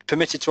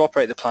permitted to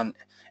operate the plant.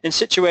 In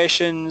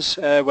situations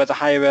where the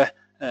hirer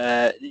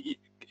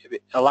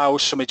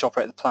allows somebody to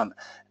operate the plant,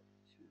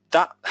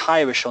 that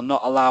hirer shall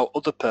not allow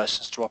other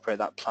persons to operate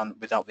that plant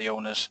without the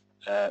owner's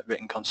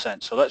written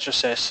consent. So let's just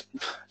say,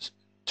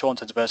 to all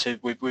intents and purposes,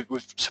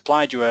 we've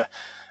supplied you a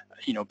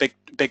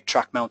big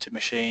track mounted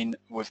machine.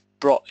 We've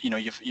brought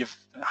you've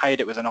hired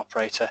it with an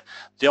operator.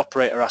 The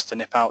operator has to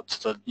nip out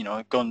to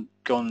the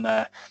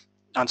go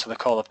answer the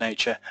call of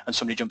nature, and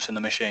somebody jumps in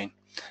the machine.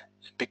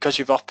 Because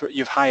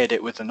you've hired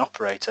it with an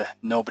operator,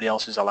 nobody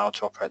else is allowed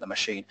to operate the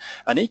machine.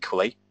 And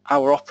equally,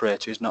 our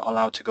operator is not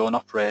allowed to go and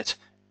operate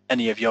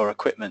any of your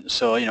equipment.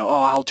 So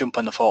I'll jump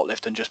on the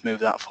forklift and just move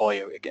that for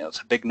you. Again, it's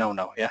a big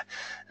no-no. Yeah,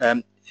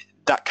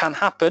 that can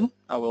happen,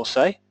 I will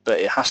say, but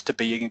it has to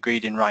be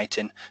agreed in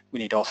writing. We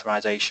need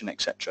authorization,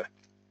 etc.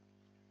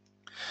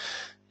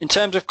 In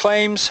terms of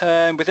claims,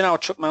 within our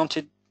truck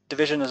mounted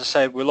division, as I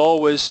said, we'll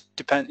always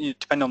depend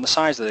on the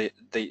size of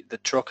the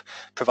truck,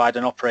 provide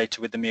an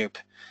operator with the MEWP.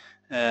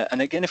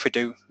 And again, if we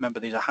do, remember,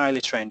 these are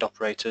highly trained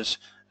operators,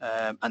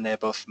 and they're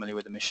both familiar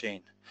with the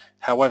machine.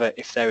 However,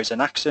 if there is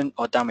an accident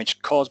or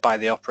damage caused by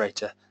the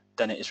operator,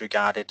 then it is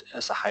regarded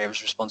as the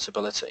hirer's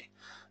responsibility.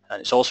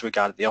 and it's also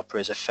regarded the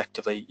operator as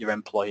effectively your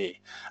employee.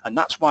 And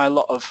that's why a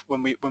lot of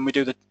when we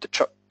do the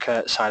truck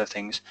side of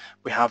things,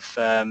 we have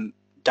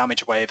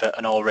damage waiver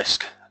and all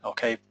risk.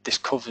 Okay, this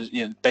covers,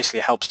 basically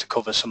helps to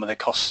cover some of the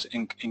costs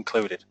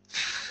included.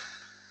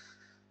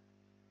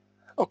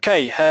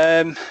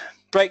 Okay,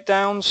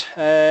 breakdowns.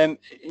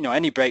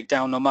 Any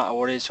breakdown, no matter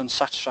what it is,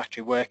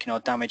 unsatisfactory working or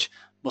damage,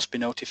 must be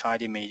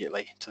notified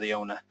immediately to the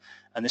owner,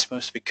 and this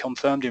must be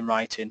confirmed in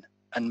writing,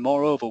 and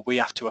moreover we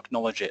have to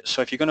acknowledge it.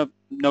 So if you're going to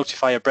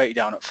notify a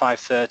breakdown at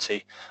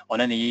 5:30 on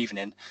any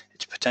evening,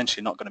 it's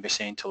potentially not going to be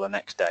seen till the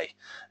next day.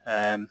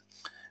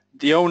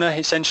 The owner,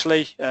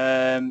 essentially,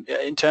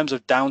 in terms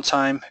of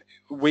downtime,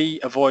 we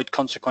avoid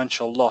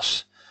consequential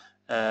loss,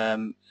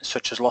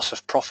 such as loss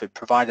of profit,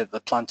 provided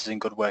the plant is in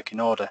good working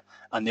order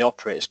and the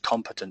operator is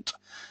competent.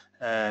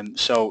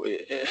 So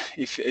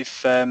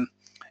if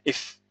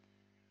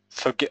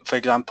for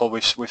example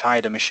we've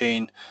hired a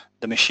machine,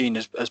 the machine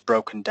has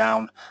broken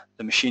down,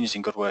 the machine is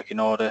in good working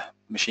order,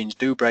 machines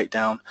do break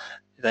down,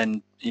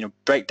 then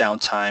breakdown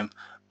time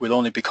will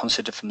only be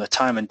considered from the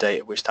time and date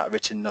at which that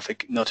written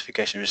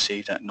notification is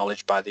received and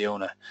acknowledged by the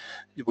owner.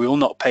 We will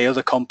not pay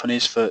other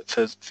companies for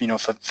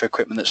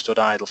equipment that stood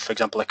idle. For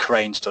example, a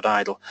crane stood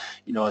idle,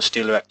 a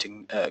steel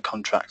erecting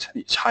contract.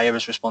 It's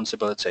hirer's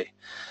responsibility.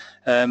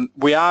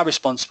 We are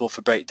responsible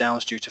for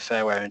breakdowns due to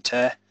fair wear and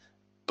tear,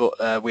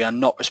 but we are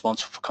not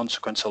responsible for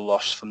consequential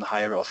loss from the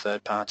hirer or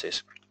third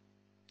parties.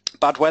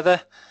 Bad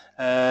weather.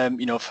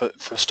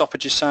 For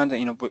stoppages signed,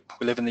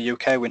 we live in the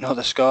UK, we know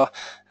the score.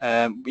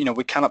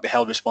 We cannot be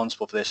held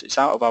responsible for this. It's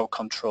out of our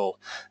control.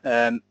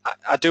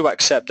 I do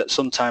accept that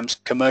sometimes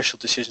commercial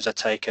decisions are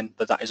taken,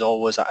 but that is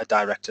always at a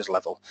director's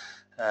level.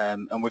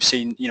 And we've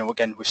seen,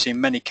 again, we've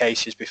seen many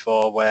cases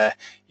before where,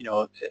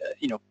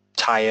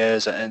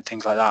 tyres and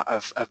things like that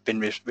have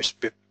been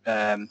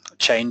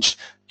changed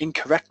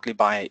incorrectly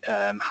by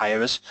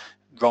hirers.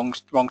 Wrong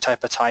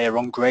type of tyre,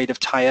 wrong grade of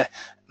tyre,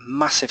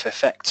 massive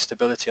effect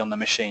stability on the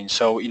machine.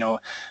 So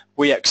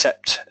we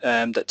accept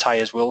that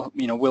tyres will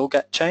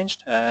get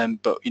changed,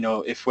 but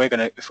if we're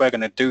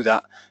gonna do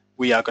that,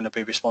 we are going to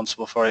be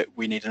responsible for it.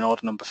 We need an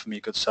order number from your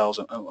goods sales,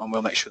 and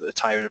we'll make sure that the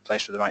tyre is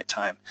replaced at the right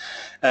time.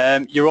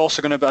 You're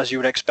also going to, as you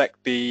would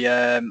expect, be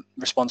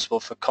responsible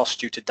for costs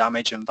due to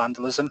damage and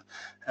vandalism.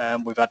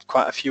 We've had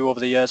quite a few over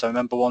the years. I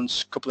remember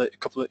once, couple of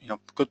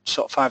good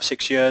sort of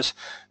 5-6 years,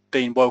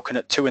 being woken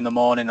at 2 in the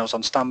morning. I was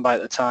on standby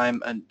at the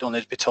time, and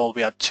only to be told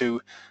we had two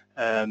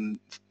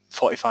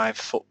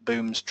 45-foot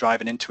booms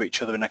driving into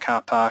each other in a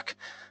car park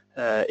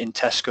in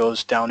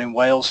Tesco's down in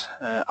Wales.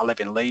 I live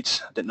in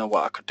Leeds. I didn't know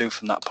what I could do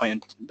from that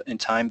point in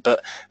time,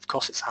 but of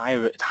course it's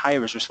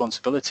hirer's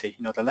responsibility.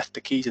 They left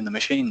the keys in the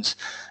machines,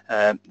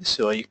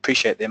 so you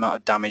appreciate the amount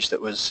of damage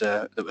that was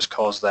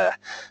caused there.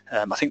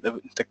 I think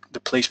the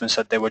policeman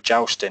said they were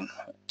jousting.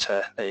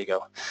 But, there you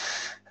go.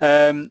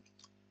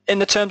 In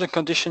the terms and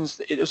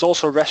conditions, it was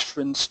also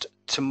referenced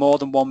to more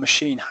than one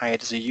machine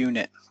hired as a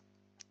unit.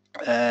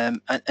 And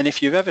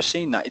if you've ever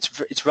seen that,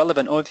 it's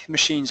relevant. All the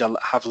machines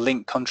have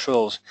link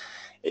controls.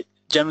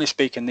 Generally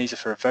speaking, these are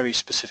for a very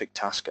specific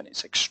task, and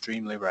it's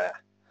extremely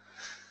rare.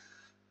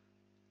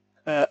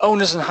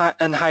 Owners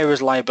and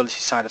hirers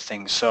liability side of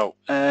things. So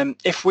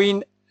if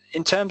we,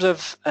 in terms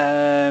of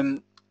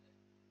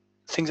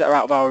things that are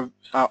out of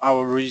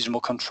our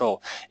reasonable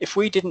control, if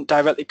we didn't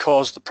directly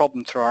cause the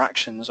problem through our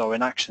actions or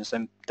inactions,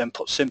 then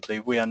put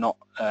simply, we are not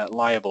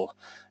liable.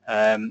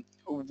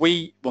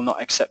 We will not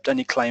accept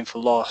any claim for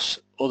loss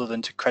other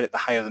than to credit the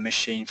hire of the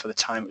machine for the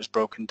time it was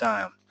broken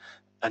down,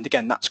 and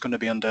again that's going to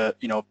be under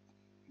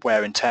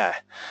wear and tear.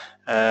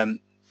 The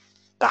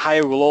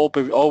hire will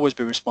always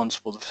be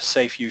responsible for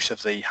safe use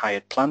of the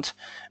hired plant,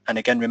 and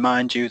again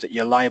remind you that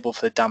you're liable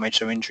for the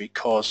damage or injury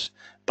caused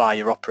by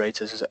your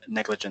operator's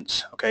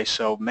negligence. Okay,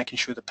 so making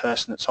sure the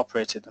person that's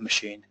operated the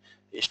machine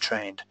is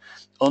trained.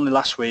 Only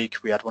last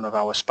week we had one of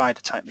our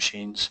spider type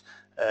machines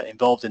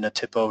involved in a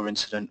tip over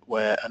incident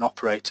where an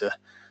operator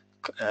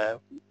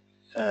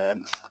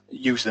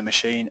used the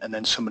machine, and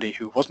then somebody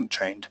who wasn't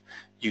trained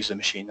used the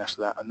machine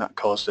after that, and that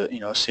caused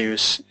a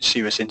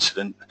serious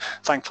incident.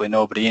 Thankfully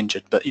nobody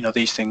injured, but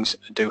these things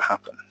do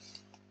happen.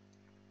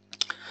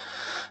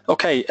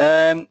 Okay,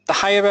 the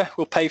hirer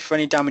will pay for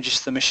any damages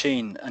to the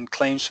machine and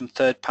claims from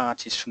third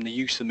parties from the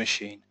use of the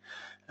machine,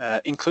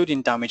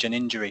 including damage and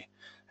injury.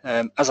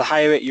 As a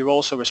hirer, you're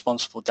also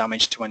responsible for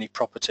damage to any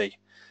property.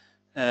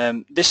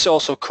 This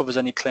also covers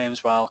any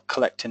claims while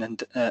collecting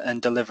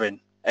and delivering,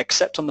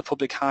 except on the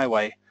public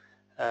highway,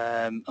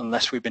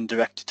 unless we've been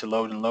directed to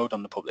load and load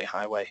on the public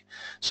highway.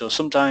 So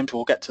sometimes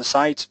we'll get to the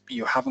site,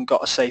 you haven't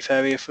got a safe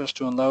area for us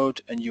to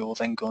unload, and you'll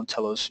then go and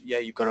tell us, yeah,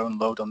 you've got to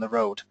unload on the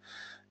road.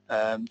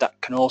 That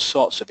can all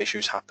sorts of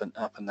issues happen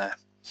there.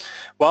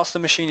 Whilst the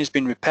machine has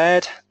been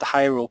repaired, the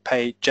hirer will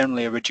pay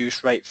generally a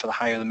reduced rate for the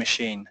hire of the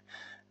machine,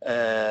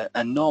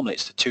 and normally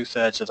it's the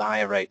 2/3 of the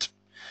hire rate.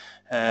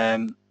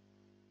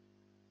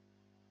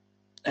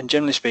 And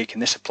generally speaking,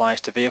 this applies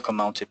to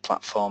vehicle-mounted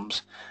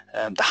platforms.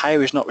 The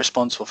hirer is not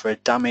responsible for a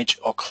damage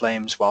or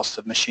claims whilst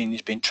the machine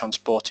is being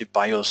transported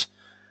by us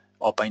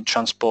or being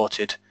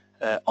transported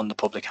on the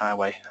public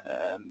highway.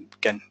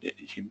 Again,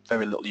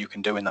 very little you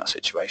can do in that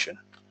situation.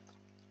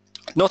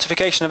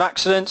 Notification of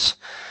accidents.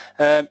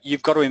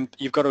 You've got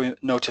to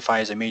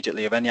notify us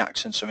immediately of any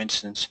accidents or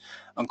incidents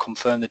and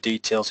confirm the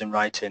details in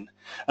writing.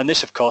 And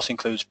this, of course,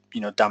 includes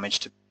damage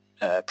to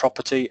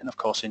property and, of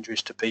course,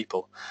 injuries to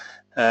people.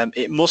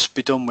 It must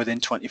be done within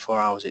 24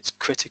 hours. It's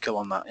critical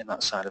on that in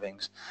that side of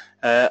things.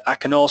 I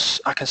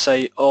can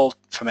say, all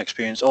from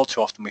experience, all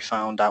too often we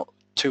found out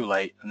too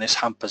late, and this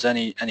hampers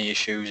any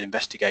issues,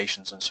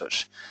 investigations, and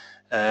such.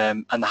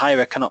 And the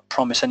hirer cannot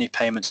promise any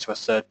payments to a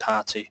third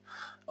party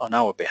on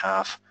our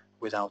behalf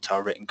without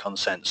our written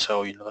consent.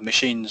 So the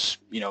machine's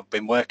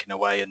been working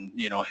away, and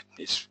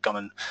it's gone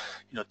and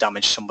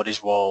damaged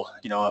somebody's wall.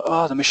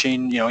 Oh, the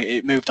machine,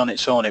 it moved on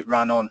its own, it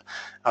ran on.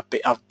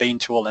 I've been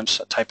to all them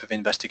type of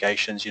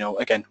investigations.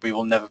 Again, we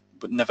will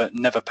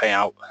never pay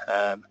out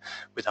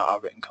without our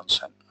written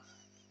consent.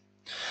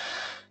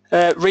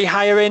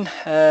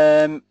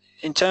 Rehiring.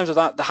 In terms of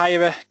that, the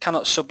hirer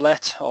cannot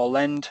sublet or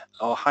lend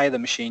or hire the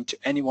machine to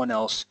anyone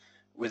else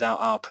without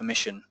our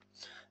permission.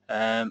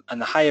 And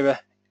the hirer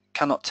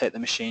cannot take the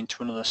machine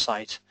to another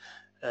site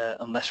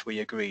unless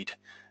we agreed.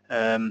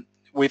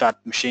 We've had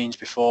machines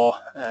before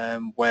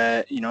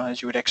where,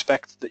 as you would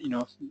expect, that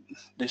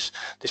there's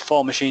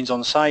 4 machines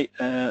on site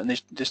and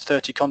there's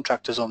 30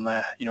 contractors on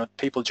there.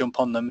 People jump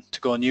on them to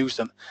go and use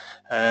them.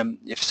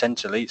 If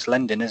essentially it's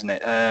lending, isn't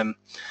it?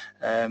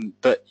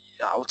 But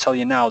I'll tell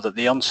you now that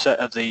the onset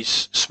of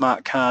these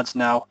smart cards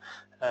now,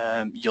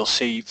 you'll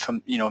see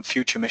from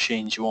future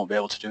machines you won't be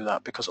able to do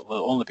that, because it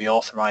will only be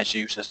authorized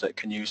users that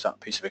can use that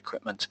piece of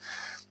equipment.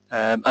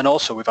 And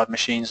also we've had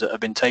machines that have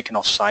been taken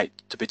off site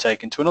to be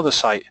taken to another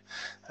site.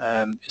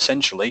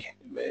 Essentially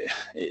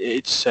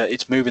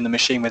it's moving the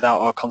machine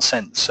without our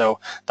consent, so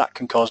that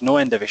can cause no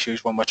end of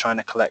issues when we're trying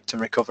to collect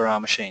and recover our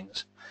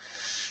machines.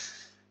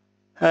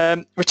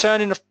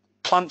 Returning a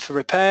plant for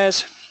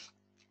repairs.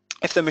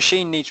 If the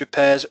machine needs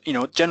repairs,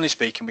 generally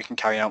speaking, we can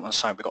carry out on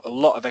site. We've got a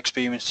lot of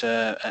experience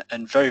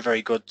and very,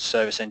 very good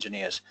service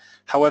engineers.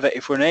 However,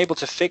 if we're unable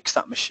to fix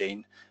that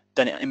machine,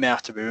 then it may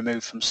have to be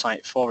removed from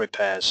site for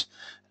repairs.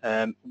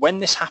 When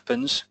this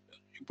happens,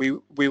 we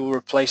will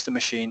replace the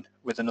machine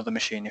with another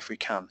machine if we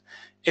can.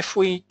 If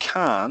we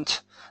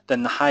can't,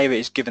 then the hirer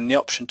is given the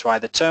option to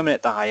either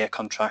terminate the hire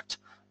contract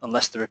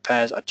unless the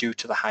repairs are due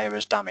to the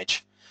hirer's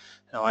damage.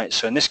 Alright,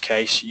 so in this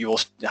case you will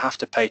have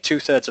to pay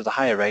 2/3 of the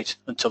hire rate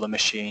until the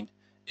machine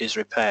is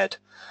repaired.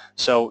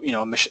 So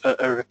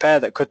a repair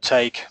that could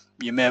take,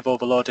 you may have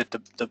overloaded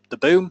the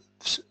boom,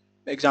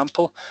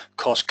 example,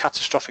 cause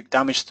catastrophic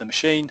damage to the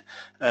machine.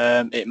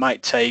 It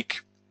might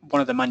take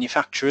one of the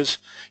manufacturers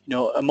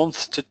a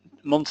month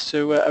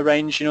to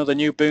arrange the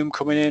new boom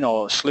coming in,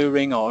 or slew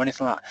ring or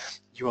anything like that.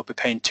 You will be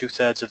paying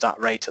 2/3 of that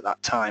rate at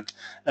that time.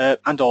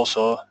 And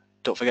also,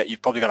 don't forget,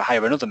 you've probably got to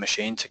hire another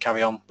machine to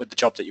carry on with the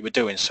job that you were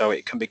doing, so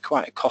it can be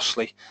quite a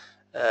costly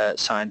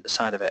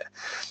side of it.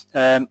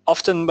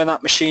 Often when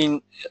that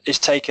machine is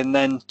taken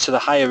then to the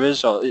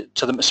hirers, or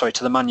to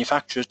the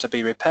manufacturers to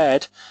be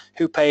repaired,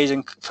 who pays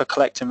for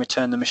collect and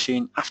return the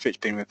machine after it's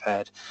been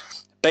repaired?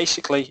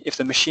 Basically, if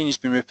the machine has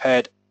been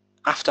repaired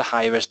after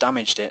hire has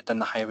damaged it, then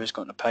the hirer is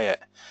going to pay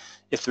it.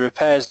 If the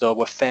repairs though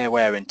were fair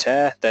wear and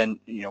tear, then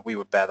we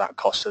would bear that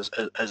cost as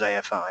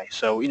AFI.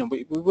 So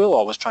we will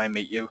always try and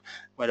meet you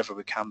wherever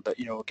we can, but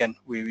again,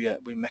 we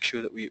make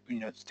sure that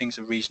things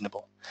are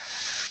reasonable.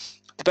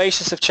 The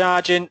basis of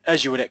charging,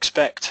 as you would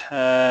expect,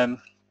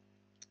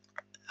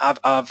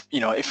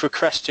 if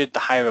requested, the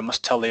hirer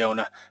must tell the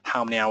owner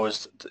how many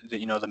hours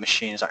the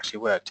machine has actually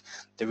worked.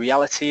 The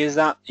reality is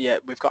that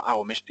we've got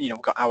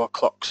our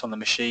clocks on the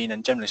machine,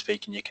 and generally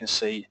speaking, you can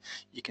see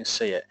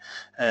it.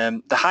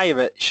 The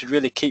hirer should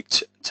really keep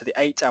to the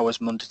 8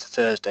 hours Monday to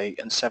Thursday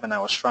and 7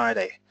 hours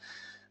Friday.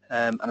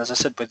 And as I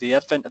said, with the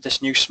advent of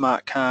this new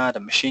smart card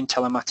and machine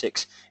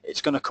telematics,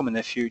 it's going to come in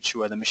the future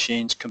where the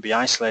machines can be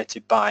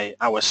isolated by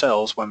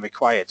ourselves when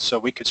required. So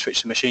we could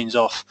switch the machines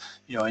off,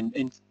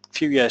 in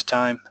few years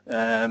time,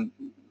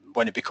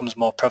 when it becomes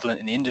more prevalent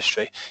in the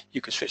industry,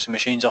 you could switch the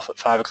machines off at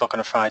 5 o'clock on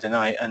a Friday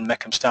night and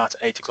make them start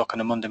at 8 o'clock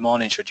on a Monday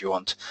morning should you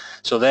want.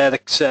 So they're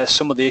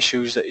some of the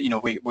issues that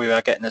we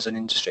are getting as an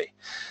industry.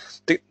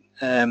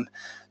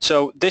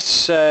 So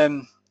this,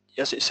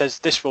 as it says,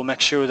 this will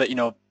make sure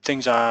that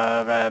things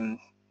are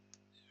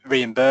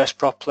reimbursed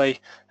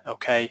properly.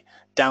 Okay,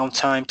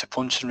 downtime to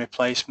punch and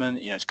replacement,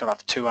 it's got to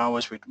have 2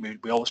 hours. We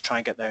always try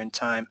and get there in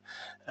time.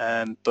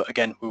 But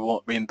again, we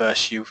won't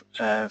reimburse you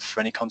for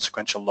any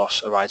consequential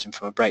loss arising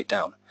from a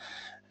breakdown.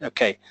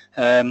 Okay.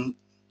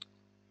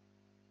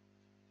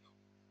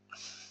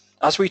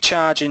 As we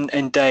charge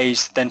in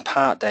days, then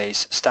part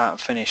days, start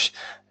and finish,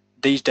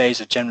 these days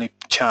are generally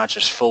charged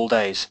as full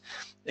days.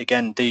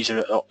 Again, these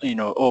are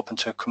open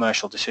to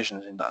commercial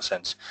decisions in that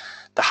sense.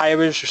 The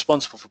hirer is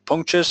responsible for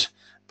punctures,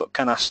 but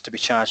can ask to be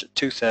charged at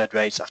 2/3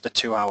 rates after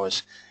 2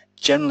 hours.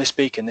 Generally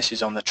speaking, this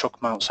is on the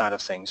truck mount side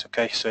of things.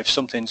 Okay, so if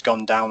something's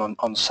gone down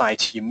on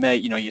site, you may,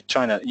 you're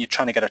trying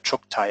to get a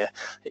truck tire.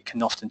 It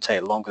can often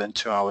take longer than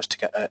 2 hours to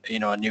get a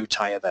new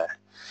tire there.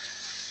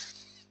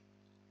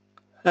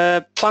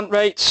 Plant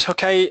rates,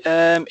 okay,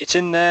 it's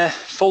in there.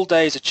 Full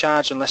days are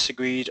charged unless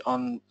agreed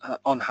on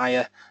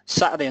hire.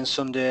 Saturday and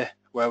Sunday,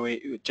 where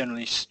we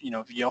generally,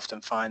 you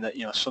often find that,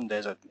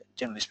 Sundays are,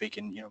 generally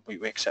speaking,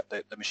 we accept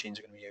that the machines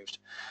are going to be used.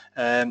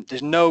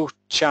 There's no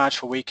charge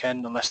for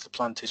weekend unless the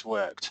plant is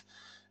worked.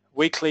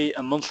 Weekly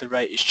and monthly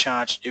rate is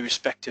charged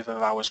irrespective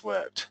of hours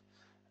worked.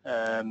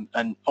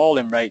 And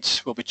all-in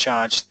rates will be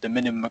charged the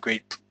minimum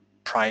agreed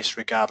price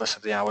regardless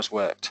of the hours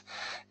worked.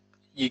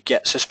 You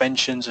get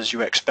suspensions as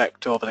you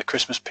expect over the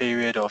Christmas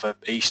period, over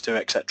Easter,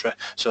 etc.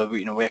 So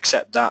we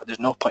accept that. There's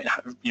no point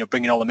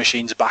bringing all the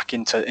machines back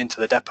into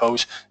the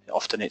depots.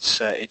 Often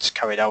it's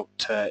carried out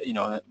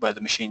where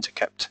the machines are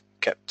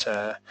kept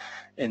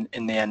in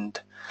the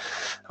end.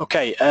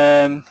 Okay,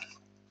 the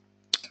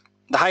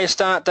hire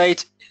start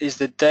date is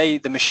the day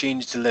the machine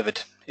is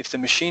delivered. If the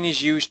machine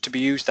is used to be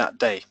used that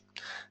day.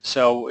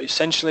 So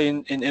essentially,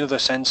 in other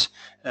sense,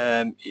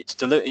 it's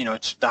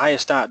the hire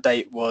start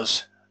date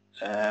was.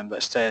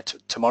 Let's say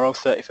tomorrow,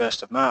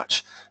 31st of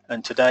March,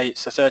 and today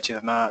it's the 30th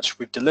of March.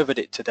 We've delivered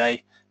it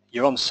today.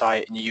 You're on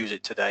site and you use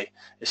it today.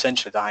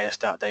 Essentially, the hire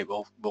start date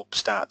will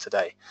start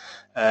today.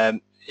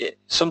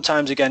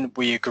 Sometimes, again,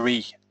 we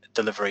agree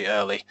delivery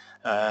early,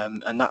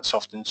 and that's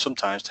often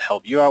sometimes to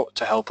help you out,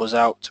 to help us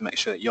out, to make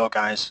sure that your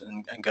guys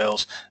and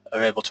girls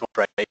are able to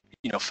operate,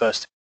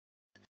 first.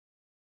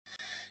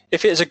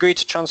 If it is agreed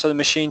to transfer the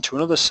machine to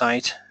another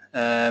site,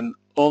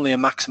 only a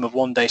maximum of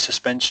 1 day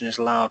suspension is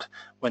allowed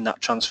when that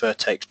transfer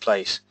takes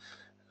place.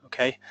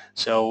 Okay,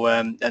 so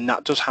and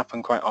that does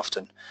happen quite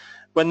often.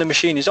 When the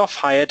machine is off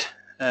hired,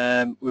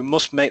 we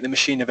must make the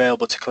machine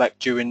available to collect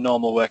during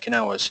normal working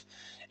hours.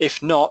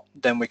 If not,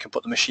 then we can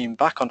put the machine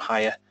back on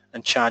hire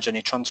and charge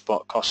any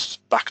transport costs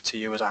back to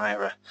you as a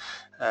hirer.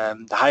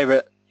 The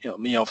hirer,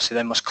 obviously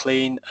then must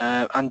clean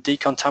and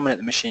decontaminate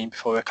the machine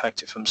before we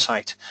collect it from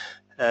site.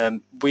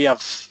 We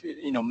have,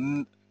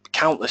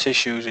 countless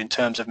issues in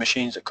terms of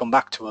machines that come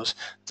back to us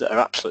that are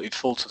absolutely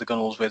full to the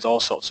gunnels with all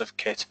sorts of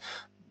kit.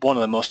 One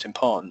of the most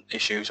important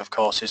issues, of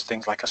course, is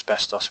things like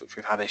asbestos, which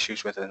we've had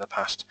issues with in the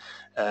past.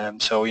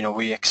 So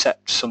we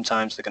accept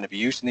sometimes they're going to be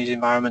used in these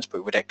environments, but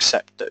we would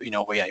accept that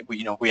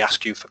we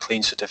ask you for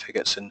clean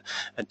certificates and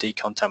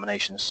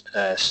decontamination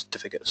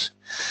certificates.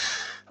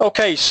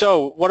 Okay,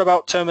 so what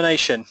about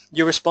termination?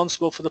 You're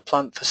responsible for the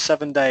plant for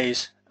 7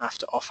 days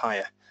after off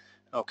hire.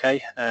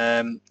 Okay,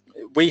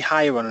 we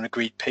hire on an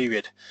agreed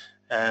period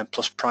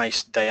plus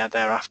price day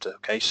thereafter.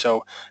 Okay,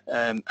 so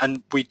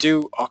and we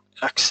do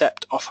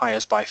accept off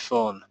hires by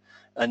phone,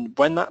 and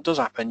when that does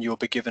happen, you'll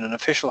be given an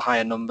official off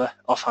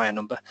hire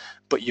number,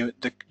 but you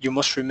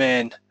must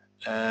remain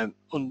and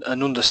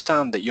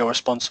understand that you're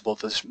responsible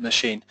for this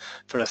machine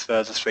for a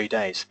further 3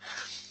 days.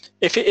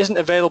 If it isn't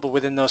available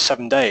within those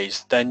 7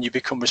 days, then you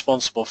become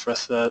responsible for a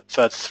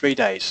further 3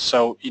 days.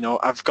 So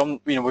I've gone,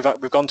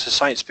 we've gone to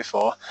sites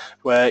before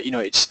where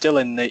it's still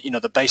in the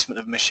the basement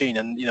of the machine,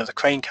 and the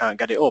crane can't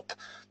get it up.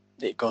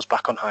 It goes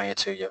back on hire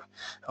to you.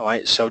 All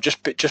right, so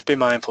just be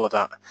mindful of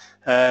that.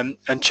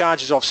 And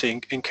charges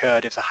obviously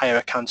incurred if the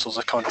hirer cancels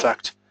a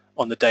contract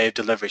on the day of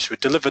delivery. So we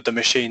delivered the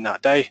machine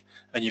that day,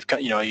 and you've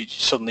got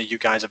suddenly you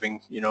guys have been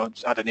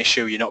had an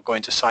issue. You're not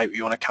going to site.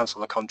 You want to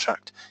cancel the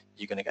contract.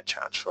 You're going to get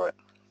charged for it.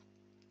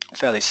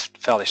 Fairly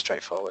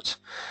straightforward.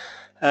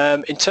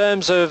 In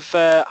terms of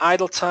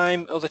idle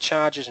time, other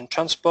charges and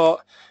transport,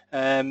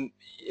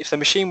 if the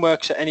machine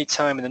works at any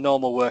time in the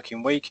normal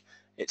working week,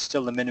 it's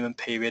still the minimum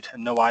period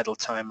and no idle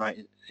time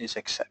right is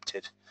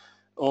accepted.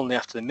 Only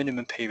after the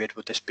minimum period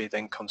would this be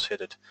then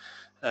considered.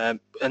 And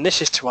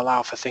this is to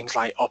allow for things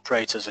like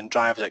operators and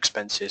drivers'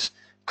 expenses,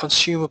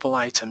 consumable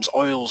items,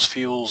 oils,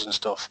 fuels and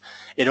stuff.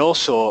 It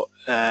also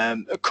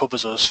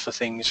covers us for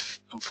things,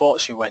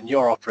 unfortunately, when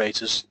your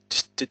operators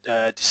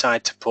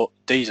decide to put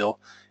diesel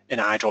in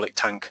a hydraulic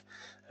tank,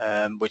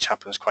 which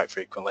happens quite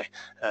frequently.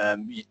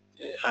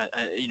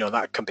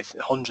 That can be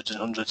hundreds and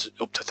hundreds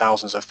up to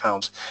thousands of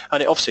pounds,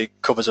 and it obviously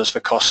covers us for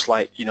costs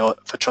like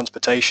for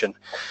transportation.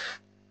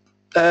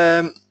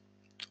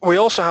 We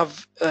also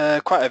have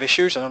quite a lot of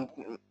issues, and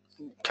I'm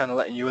kind of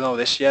letting you know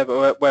this,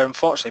 but where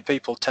unfortunately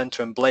people tend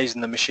to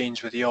emblazon the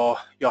machines with your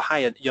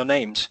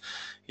names.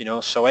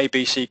 So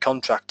ABC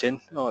Contracting,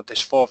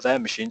 there's 4 of their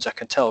machines, I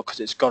can tell because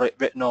it's got it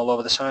written all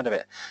over the side of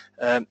it.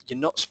 You're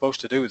not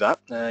supposed to do that.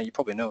 You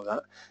probably know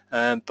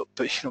that,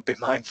 but be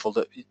mindful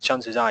that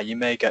chances are you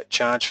may get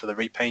charged for the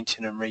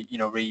repainting and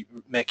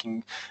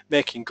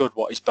making good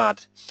what is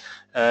bad.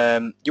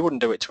 You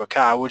wouldn't do it to a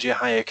car, would you?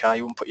 Hire a car,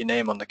 you wouldn't put your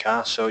name on the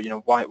car, so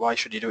why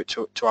should you do it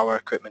to our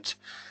equipment?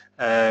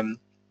 And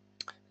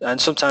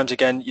sometimes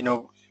again,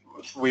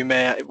 we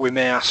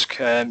may ask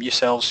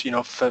yourselves,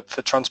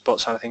 for transport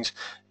side of things,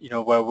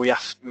 where we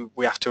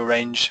have to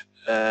arrange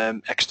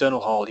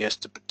external hauliers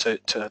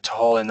to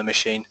haul in the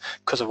machine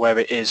because of where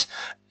it is.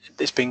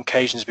 There's been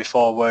occasions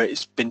before where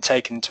it's been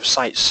taken into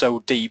sites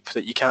so deep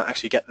that you can't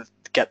actually get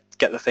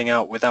the thing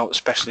out without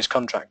specialist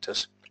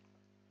contractors.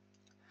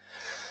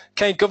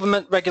 Okay,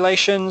 government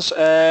regulations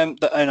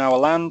that own our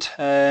land.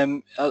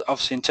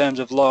 Obviously, in terms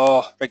of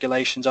law,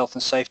 regulations, health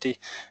and safety,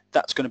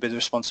 that's going to be the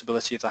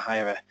responsibility of the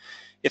hirer.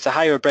 If the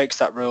hirer breaks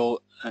that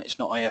rule and it's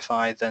not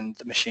AFI, then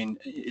the machine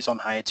is on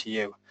hire to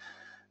you.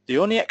 The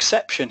only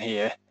exception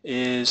here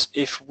is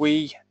if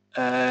we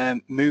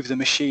move the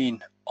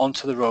machine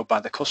onto the road by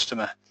the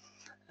customer,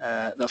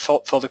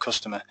 for the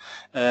customer.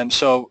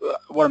 So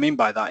what I mean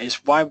by that is,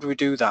 why would we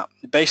do that?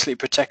 It basically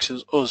protects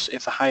us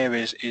if the hire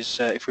is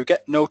if we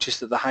get notice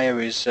that the hire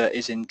is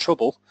in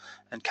trouble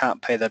and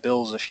can't pay their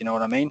bills, if you know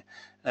what I mean,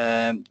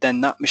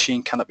 then that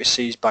machine cannot be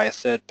seized by a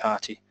third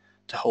party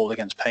to hold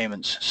against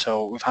payments.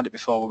 So we've had it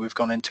before where we've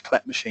gone in to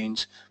collect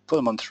machines, put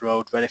them onto the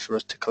road ready for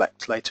us to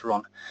collect later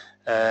on.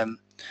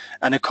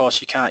 And of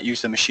course you can't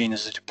use the machine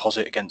as a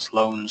deposit against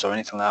loans or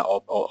anything like that,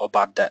 or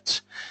bad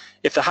debts.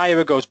 If the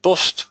hirer goes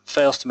bust,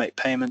 fails to make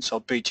payments, or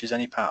breaches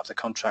any part of the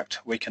contract,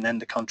 we can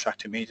end the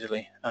contract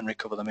immediately and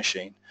recover the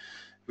machine.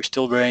 We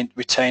still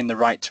retain the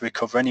right to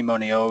recover any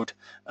money owed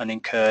and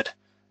incurred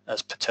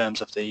as per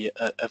terms of the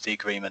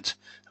agreement.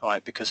 All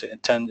right, because in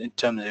terms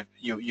of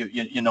you're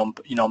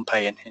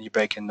non-paying and you're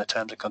breaking the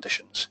terms and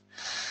conditions.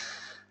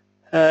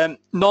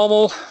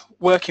 Normal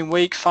working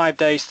week, 5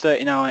 days,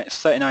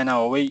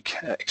 39-hour week,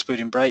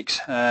 excluding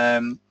breaks.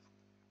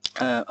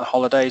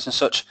 Holidays and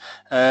such.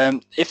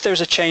 If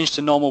there's a change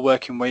to normal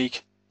working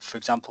week, for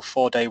example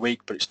 4-day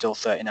week but it's still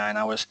 39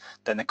 hours,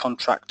 then the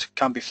contract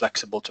can be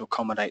flexible to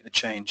accommodate the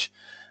change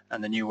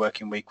and the new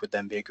working week would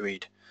then be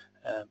agreed.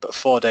 But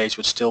 4 days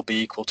would still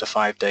be equal to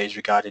 5 days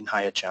regarding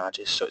hire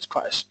charges, so it's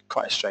quite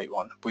a straight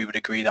one. We would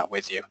agree that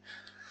with you.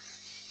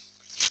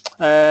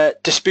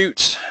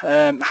 Disputes,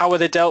 how are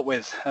they dealt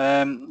with?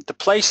 The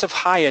place of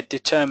hire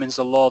determines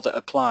the law that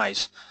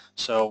applies.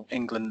 So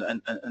England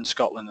and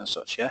Scotland and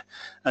such, yeah?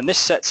 And this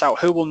sets out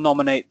who will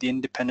nominate the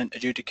independent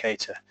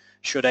adjudicator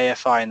should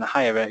AFI and the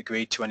hirer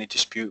agree to any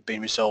dispute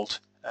being resolved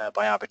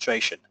by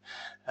arbitration.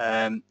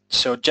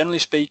 So generally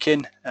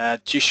speaking,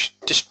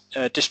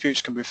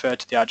 disputes can be referred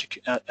to the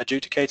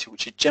adjudicator,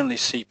 which is generally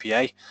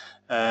CPA,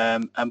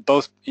 and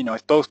both,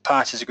 if both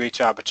parties agree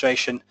to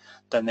arbitration,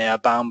 then they are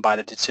bound by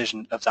the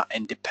decision of that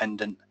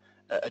independent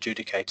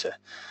adjudicator.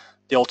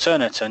 The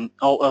alternative,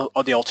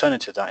 or the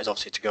alternative to that, is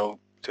obviously to go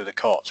through the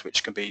courts,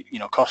 which can be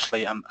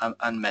costly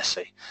and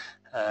messy,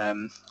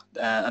 and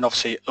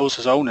obviously us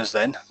as owners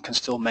then can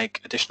still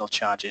make additional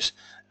charges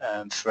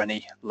for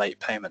any late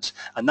payments,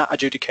 and that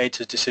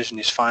adjudicator's decision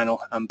is final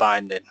and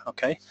binding.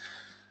 Okay.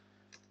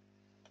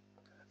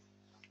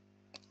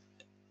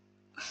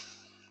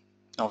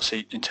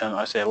 Obviously, in terms of,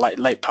 I say,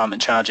 late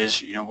payment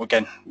charges,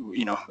 again,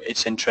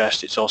 it's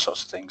interest, it's all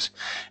sorts of things.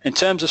 In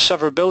terms of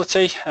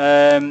severability,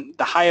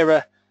 the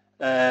hirer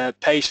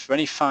pays for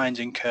any fines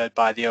incurred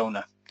by the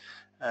owner,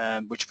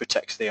 which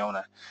protects the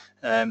owner.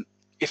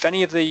 If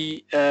any of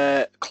the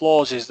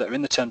clauses that are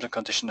in the terms and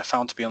conditions are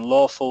found to be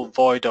unlawful,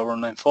 void or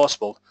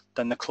unenforceable,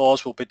 then the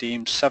clause will be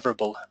deemed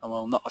severable and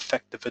will not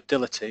affect the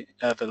validity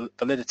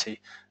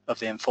of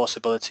the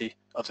enforceability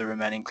of the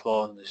remaining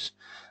clauses.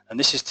 And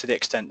this is to the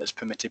extent that's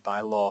permitted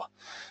by law.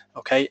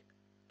 Okay,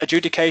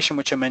 adjudication,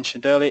 which I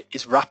mentioned earlier,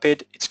 is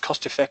rapid, it's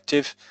cost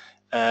effective,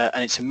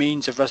 and it's a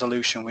means of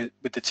resolution with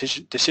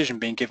the decision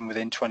being given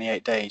within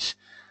 28 days.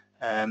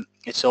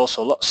 It's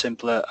also a lot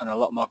simpler and a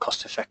lot more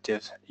cost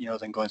effective,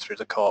 than going through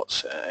the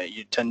courts.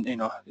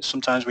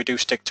 Sometimes we do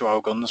stick to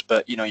our guns,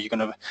 but you're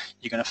gonna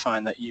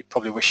find that you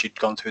probably wish you'd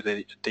gone through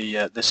the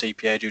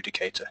CPA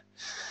adjudicator.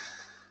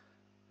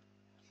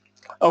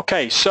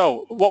 Okay,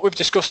 so what we've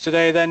discussed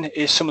today then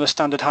is some of the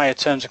standard hire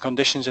terms and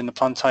conditions in the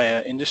plant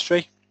hire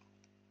industry,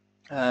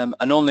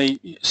 and only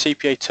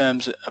CPA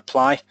terms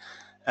apply.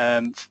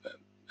 And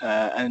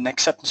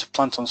acceptance of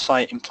plant on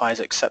site implies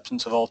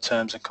acceptance of all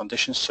terms and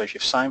conditions. So if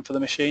you've signed for the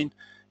machine,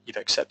 you've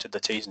accepted the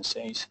T's and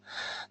C's.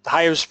 The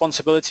hire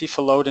responsibility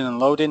for loading and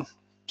loading,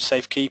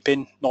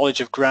 safekeeping, knowledge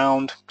of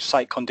ground,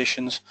 site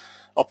conditions,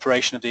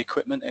 operation of the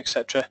equipment,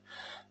 etc.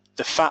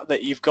 The fact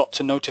that you've got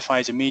to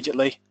notify us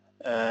immediately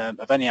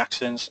of any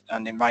accidents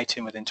and in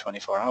writing within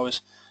 24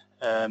 hours,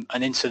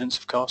 and incidents,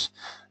 of course.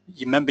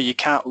 You remember, you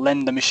can't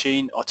lend the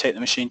machine or take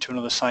the machine to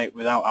another site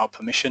without our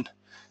permission.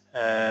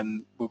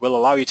 We will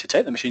allow you to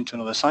take the machine to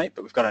another site,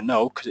 but we've got to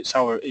know, because it's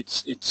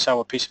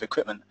our piece of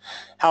equipment.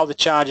 How the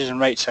charges and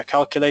rates are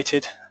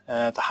calculated,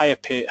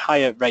 the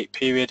higher rate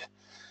period,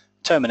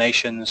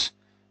 terminations,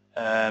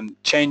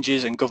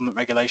 changes and government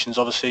regulations.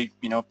 Obviously,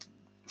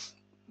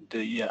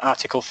 the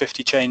Article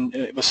 50 change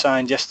was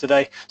signed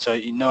yesterday, so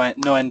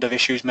no end of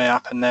issues may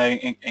happen there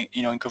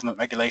in government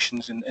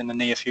regulations in the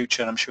near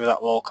future, and I'm sure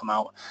that will all come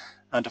out.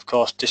 And of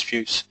course,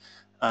 disputes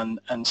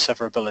and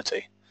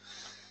severability.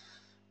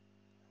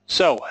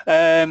 So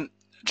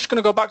just going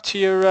to go back to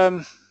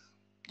your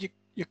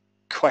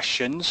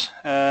questions,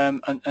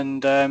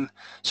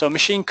 so a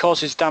machine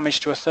causes damage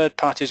to a third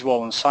party's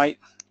wall on site,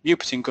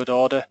 MEWPs in good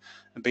order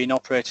and being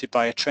operated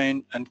by a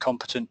trained and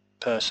competent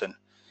person.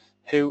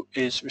 Who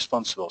is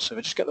responsible? So if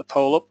I just get the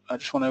poll up, I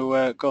just want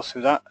to go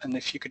through that, and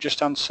if you could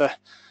just answer,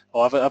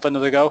 or have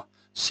another go,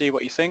 see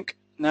what you think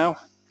now.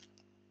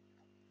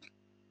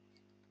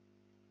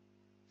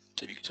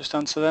 So if you could just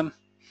answer them.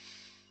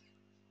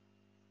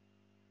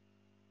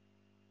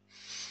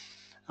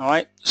 All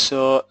right,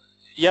 so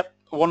yep,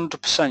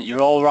 100%,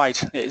 you're all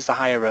right. It is the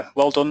hirer.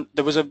 Well done.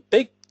 There was a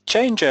big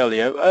change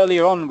earlier.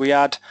 Earlier on, we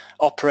had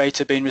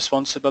operator being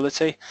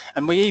responsibility,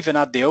 and we even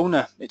had the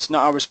owner. It's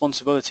not our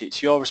responsibility,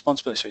 it's your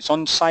responsibility. So it's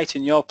on site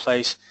in your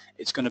place,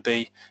 it's going to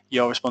be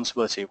your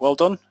responsibility. Well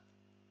done.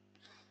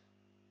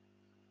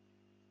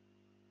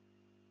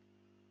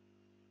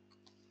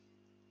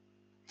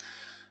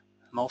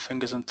 I'm all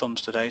fingers and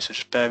thumbs today, so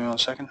just bear with me 1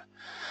 second.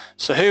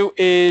 So who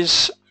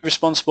is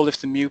responsible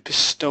if the MEWP is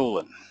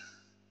stolen?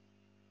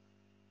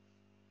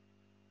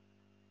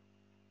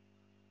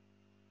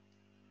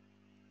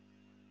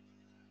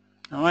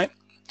 All right.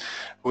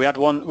 We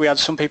had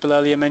some people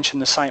earlier mention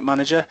the site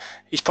manager.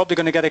 He's probably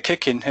going to get a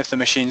kicking if the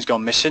machine's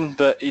gone missing,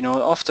 but you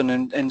know, often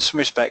in some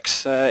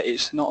respects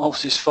it's not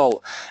always his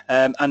fault.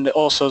 And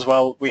also as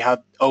well, we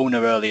had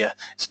owner earlier.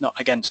 It's not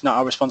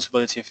our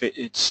responsibility if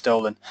it's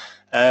stolen.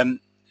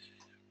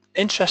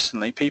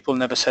 Interestingly, people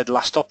never said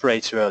last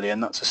operator earlier,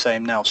 and that's the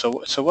same now.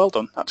 So well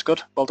done. That's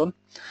good. Well done.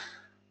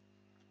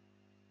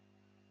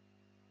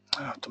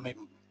 Oh, don't maybe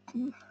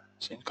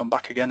see it come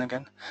back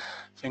again.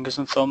 Fingers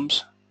and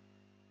thumbs.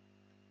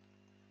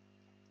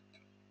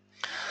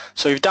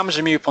 So you've damaged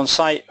the MEWP on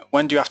site.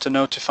 When do you have to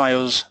notify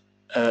us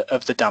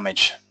of the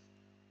damage?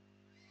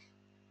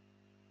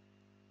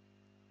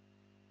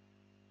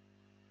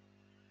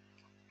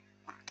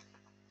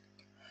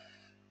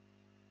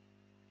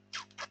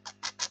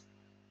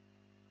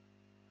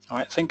 All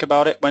right, think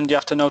about it. When do you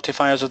have to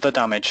notify us of the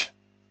damage?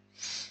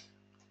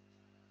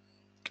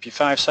 Give you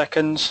 5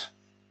 seconds.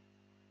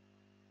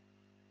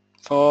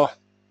 4,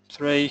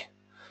 3,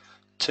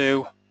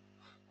 2,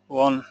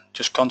 1.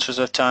 Just conscious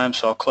of time,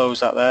 so I'll close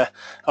that there.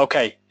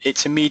 Okay,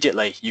 it's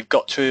immediately. You've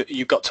got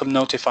to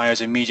notify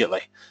us immediately.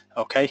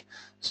 Okay,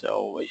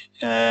 so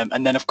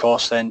and then of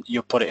course then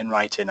you'll put it in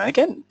writing. And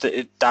again,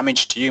 the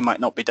damage to you might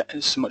not be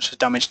as much as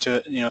damage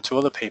to to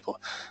other people.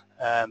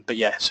 But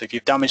yeah, so if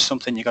you've damaged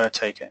something, you've got to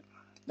take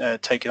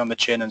it on the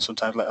chin, and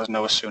sometimes let us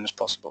know as soon as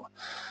possible.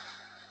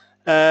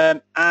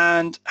 And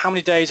how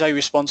many days are you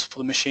responsible for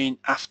the machine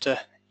after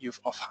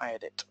you've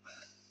off-hired it?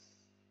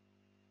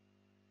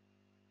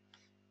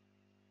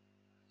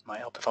 Might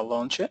help if I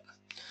launch it.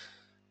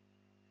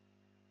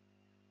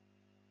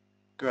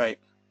 Great.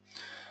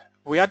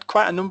 We had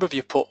quite a number of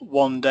you put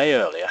 1 day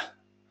earlier.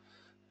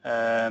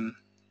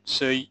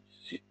 So has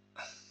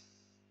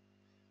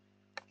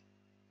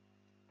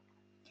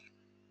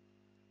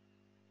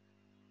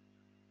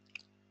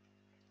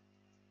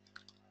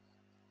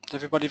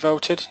everybody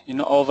voted? You're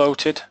not all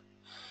voted.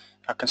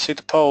 I can see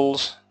the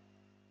polls.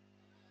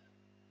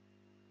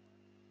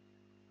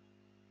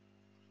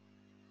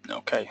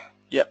 Okay.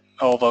 Yep,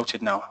 all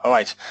voted now. All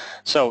right.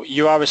 So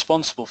you are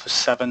responsible for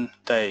 7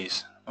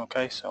 days.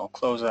 Okay, so I'll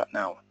close that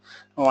now.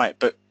 All right,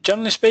 but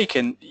generally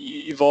speaking,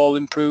 you've all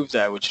improved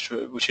there, which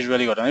is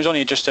really good. And it's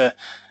only just a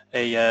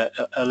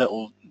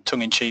little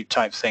tongue-in-cheek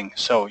type thing.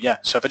 So yeah,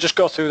 so if I just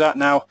go through that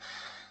now,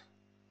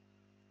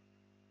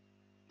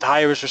 the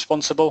hirer is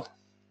responsible.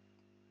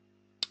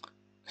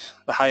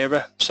 The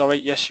hirer, sorry,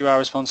 yes, you are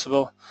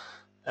responsible.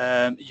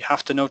 You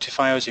have to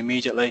notify us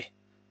immediately,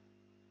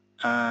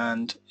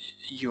 and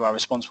you are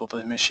responsible for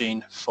the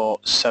machine for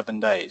 7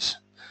 days.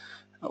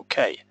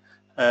 Okay.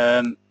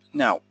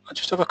 Now, I'll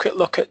just have a quick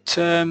look at,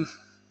 and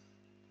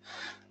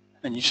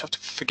you just have to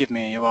forgive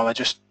me while I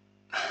just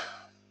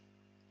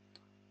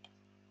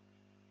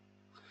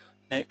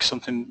make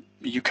something.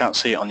 You can't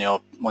see it on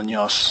your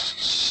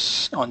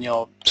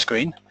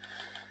screen.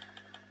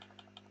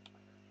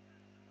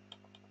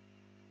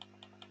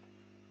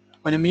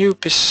 When a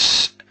MEWP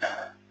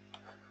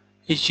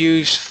is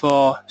used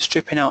for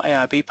stripping out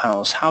ARB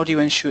panels, how do you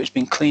ensure it's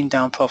been cleaned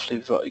down properly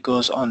before it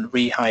goes on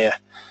rehire?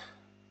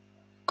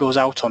 Goes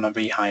out on a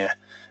rehire.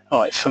 All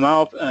right, from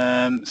our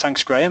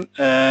thanks, Graham.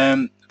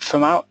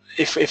 From our,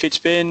 if it's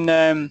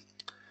been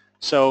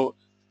so,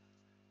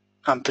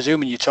 I'm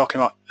presuming you're talking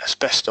about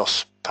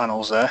asbestos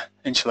panels there,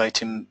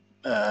 insulating.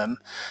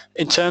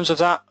 In terms of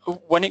that,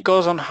 when it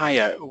goes on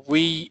hire,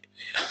 we,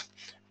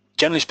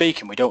 generally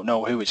speaking, we don't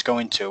know who it's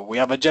going to. We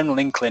have a general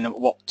inkling of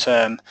what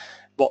the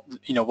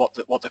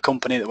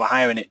company that we're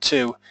hiring it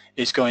to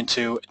is going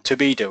to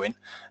be doing,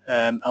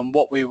 and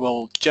what we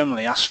will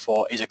generally ask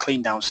for is a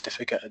clean down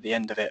certificate at the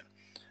end of it.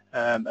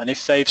 And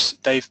if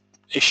they've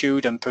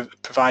issued and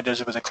provided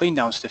us with a clean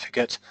down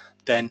certificate,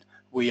 then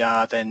we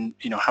are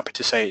happy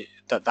to say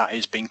that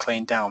is being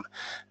cleaned down.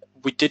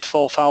 We did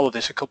fall foul of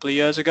this a couple of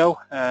years ago,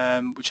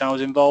 which I was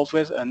involved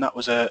with, and that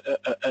was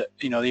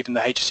even the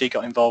HSE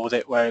got involved with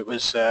it, where it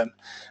was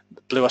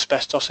blue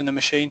asbestos in the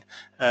machine,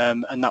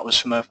 and that was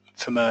from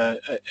a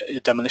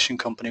demolition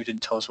company who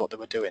didn't tell us what they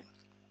were doing.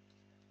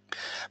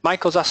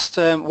 Michael's asked,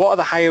 what are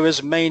the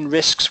hirer's main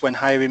risks when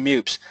hiring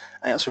MEWPs?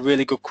 I think that's a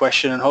really good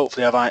question, and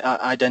hopefully I've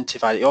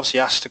identified it. You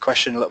obviously asked the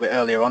question a little bit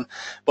earlier on,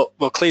 but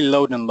we're clearly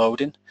loading and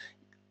loading.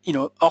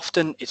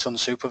 Often it's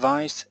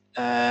unsupervised,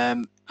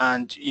 and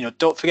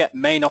don't forget,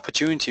 main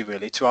opportunity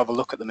really to have a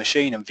look at the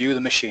machine and view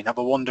the machine, have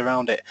a wander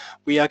around it.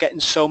 We are getting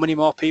so many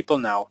more people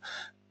now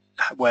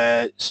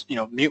where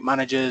MEWP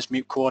managers,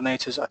 MEWP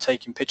coordinators are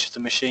taking pictures of the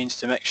machines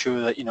to make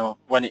sure that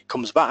when it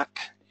comes back,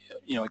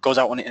 it goes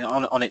out on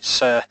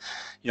its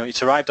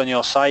it's arrived on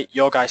your site,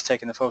 your guy's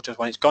taking the photos.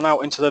 When it's gone out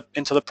into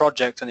the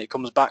project and it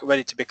comes back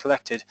ready to be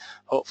collected,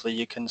 hopefully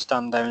you can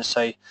stand there and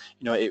say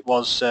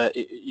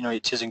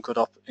it is in good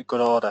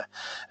order.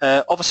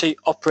 Obviously,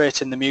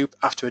 operating the MEWP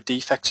after a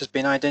defect has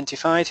been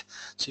identified.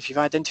 So if you've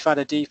identified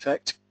a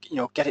defect,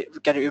 get it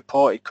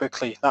reported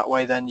quickly. That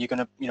way then you're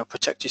going to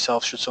protect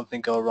yourself should something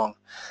go wrong.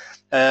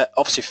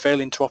 Obviously,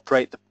 failing to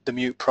operate the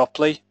MEWP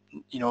properly,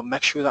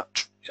 make sure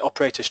that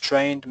operator's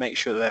trained, make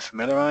sure that they're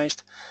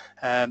familiarized,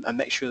 and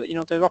make sure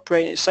that they're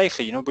operating it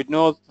safely. We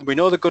know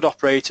the good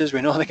operators,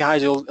 we know the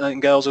guys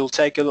and girls who'll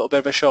take a little bit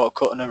of a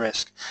shortcut and a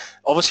risk.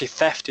 Obviously,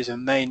 theft is a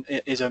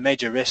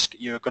major risk.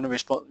 You're going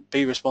to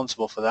be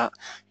responsible for that,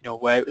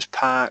 where it was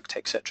parked,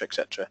 etc.,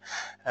 etc.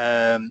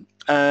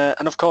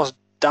 And of course,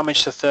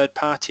 damage to third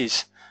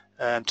parties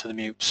to the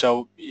MEWP.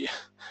 So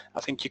I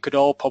think you could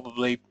all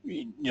probably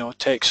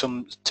take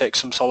some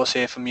solace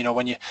here from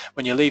when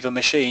you leave a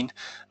machine,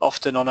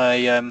 often on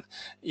a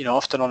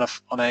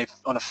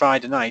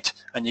Friday night,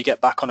 and you get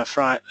back on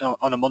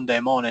a Monday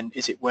morning.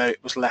 Is it where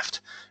it was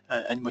left?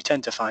 And we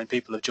tend to find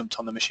people have jumped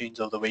on the machines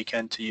over the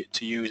weekend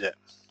to use it.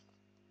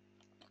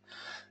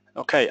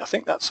 Okay, I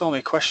think that's all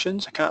my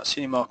questions. I can't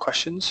see any more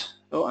questions.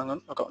 Oh, hang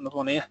on, I've got another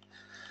one here.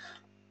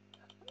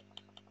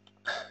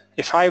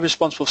 If hire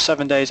responsible for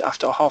 7 days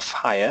after off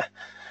hire,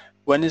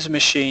 when is the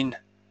machine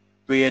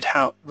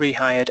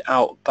rehired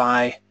out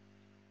by?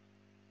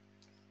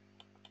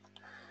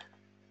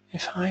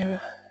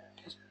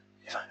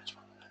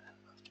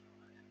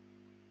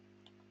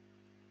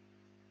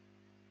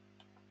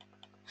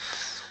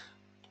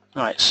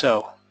 Right,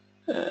 so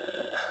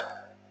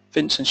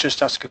Vincent's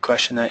just asked a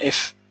question there.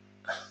 If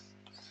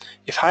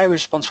hire is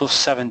responsible for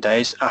 7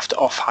 days after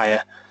off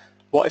hire,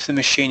 what if the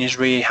machine is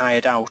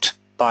rehired out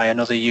by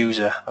another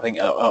user? I think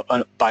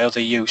by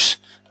other use.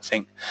 I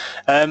think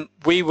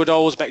we would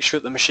always make sure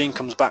that the machine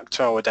comes back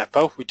to our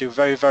depot. We do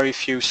very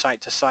few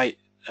site-to-site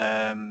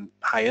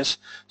hires,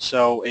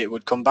 so it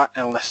would come back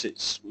unless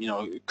it's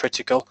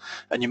critical,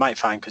 and you might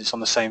find, because it's on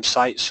the same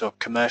site, so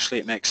commercially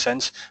it makes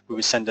sense, we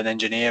would send an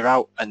engineer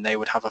out and they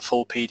would have a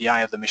full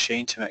PDI of the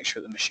machine to make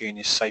sure the machine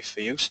is safe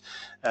for use.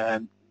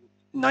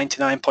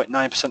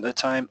 99.9% of the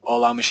time,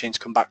 all our machines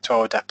come back to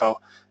our depot,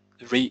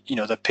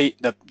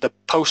 the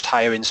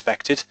post-hire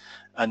inspected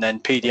and then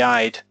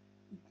PDI'd,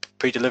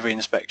 pre-delivery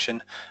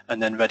inspection,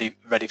 and then ready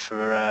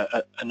for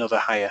another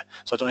hire.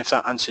 So I don't know if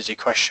that answers your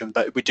question,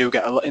 but we do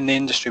get a lot in the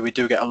industry. We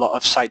do get a lot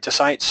of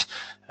site-to-sites,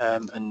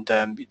 and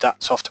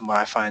that's often where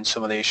I find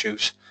some of the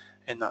issues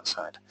in that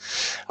side.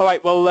 All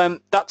right, well,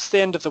 that's the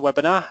end of the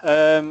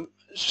webinar.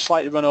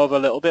 Slightly run over a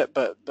little bit,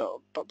 but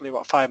probably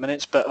about 5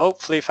 minutes. But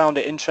hopefully you found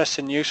it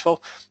interesting and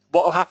useful.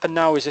 What will happen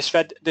now is this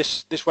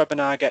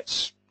webinar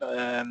gets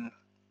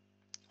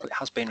it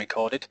has been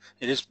recorded.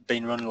 It is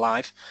being run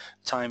live.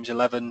 Time's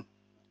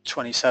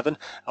 11:27.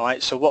 All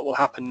right, so what will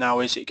happen now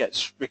is it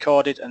gets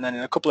recorded, and then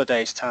in a couple of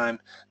days time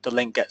the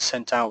link gets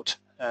sent out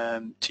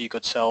to your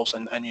good selves,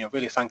 and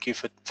really thank you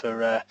for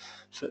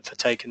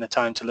taking the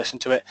time to listen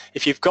to it.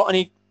 If you've got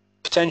any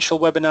potential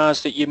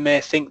webinars that you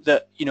may think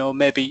that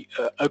maybe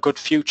a good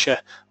future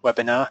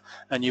webinar,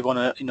 and you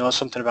want to know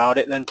something about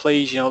it, then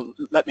please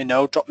let me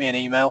know. Drop me an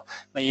email.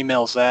 My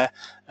email's there,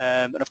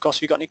 and of course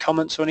if you've got any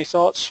comments or any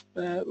thoughts,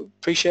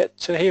 appreciate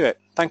to hear it.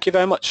 Thank you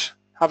very much.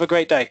 Have a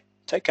great day.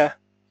 Take care.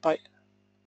 Bye.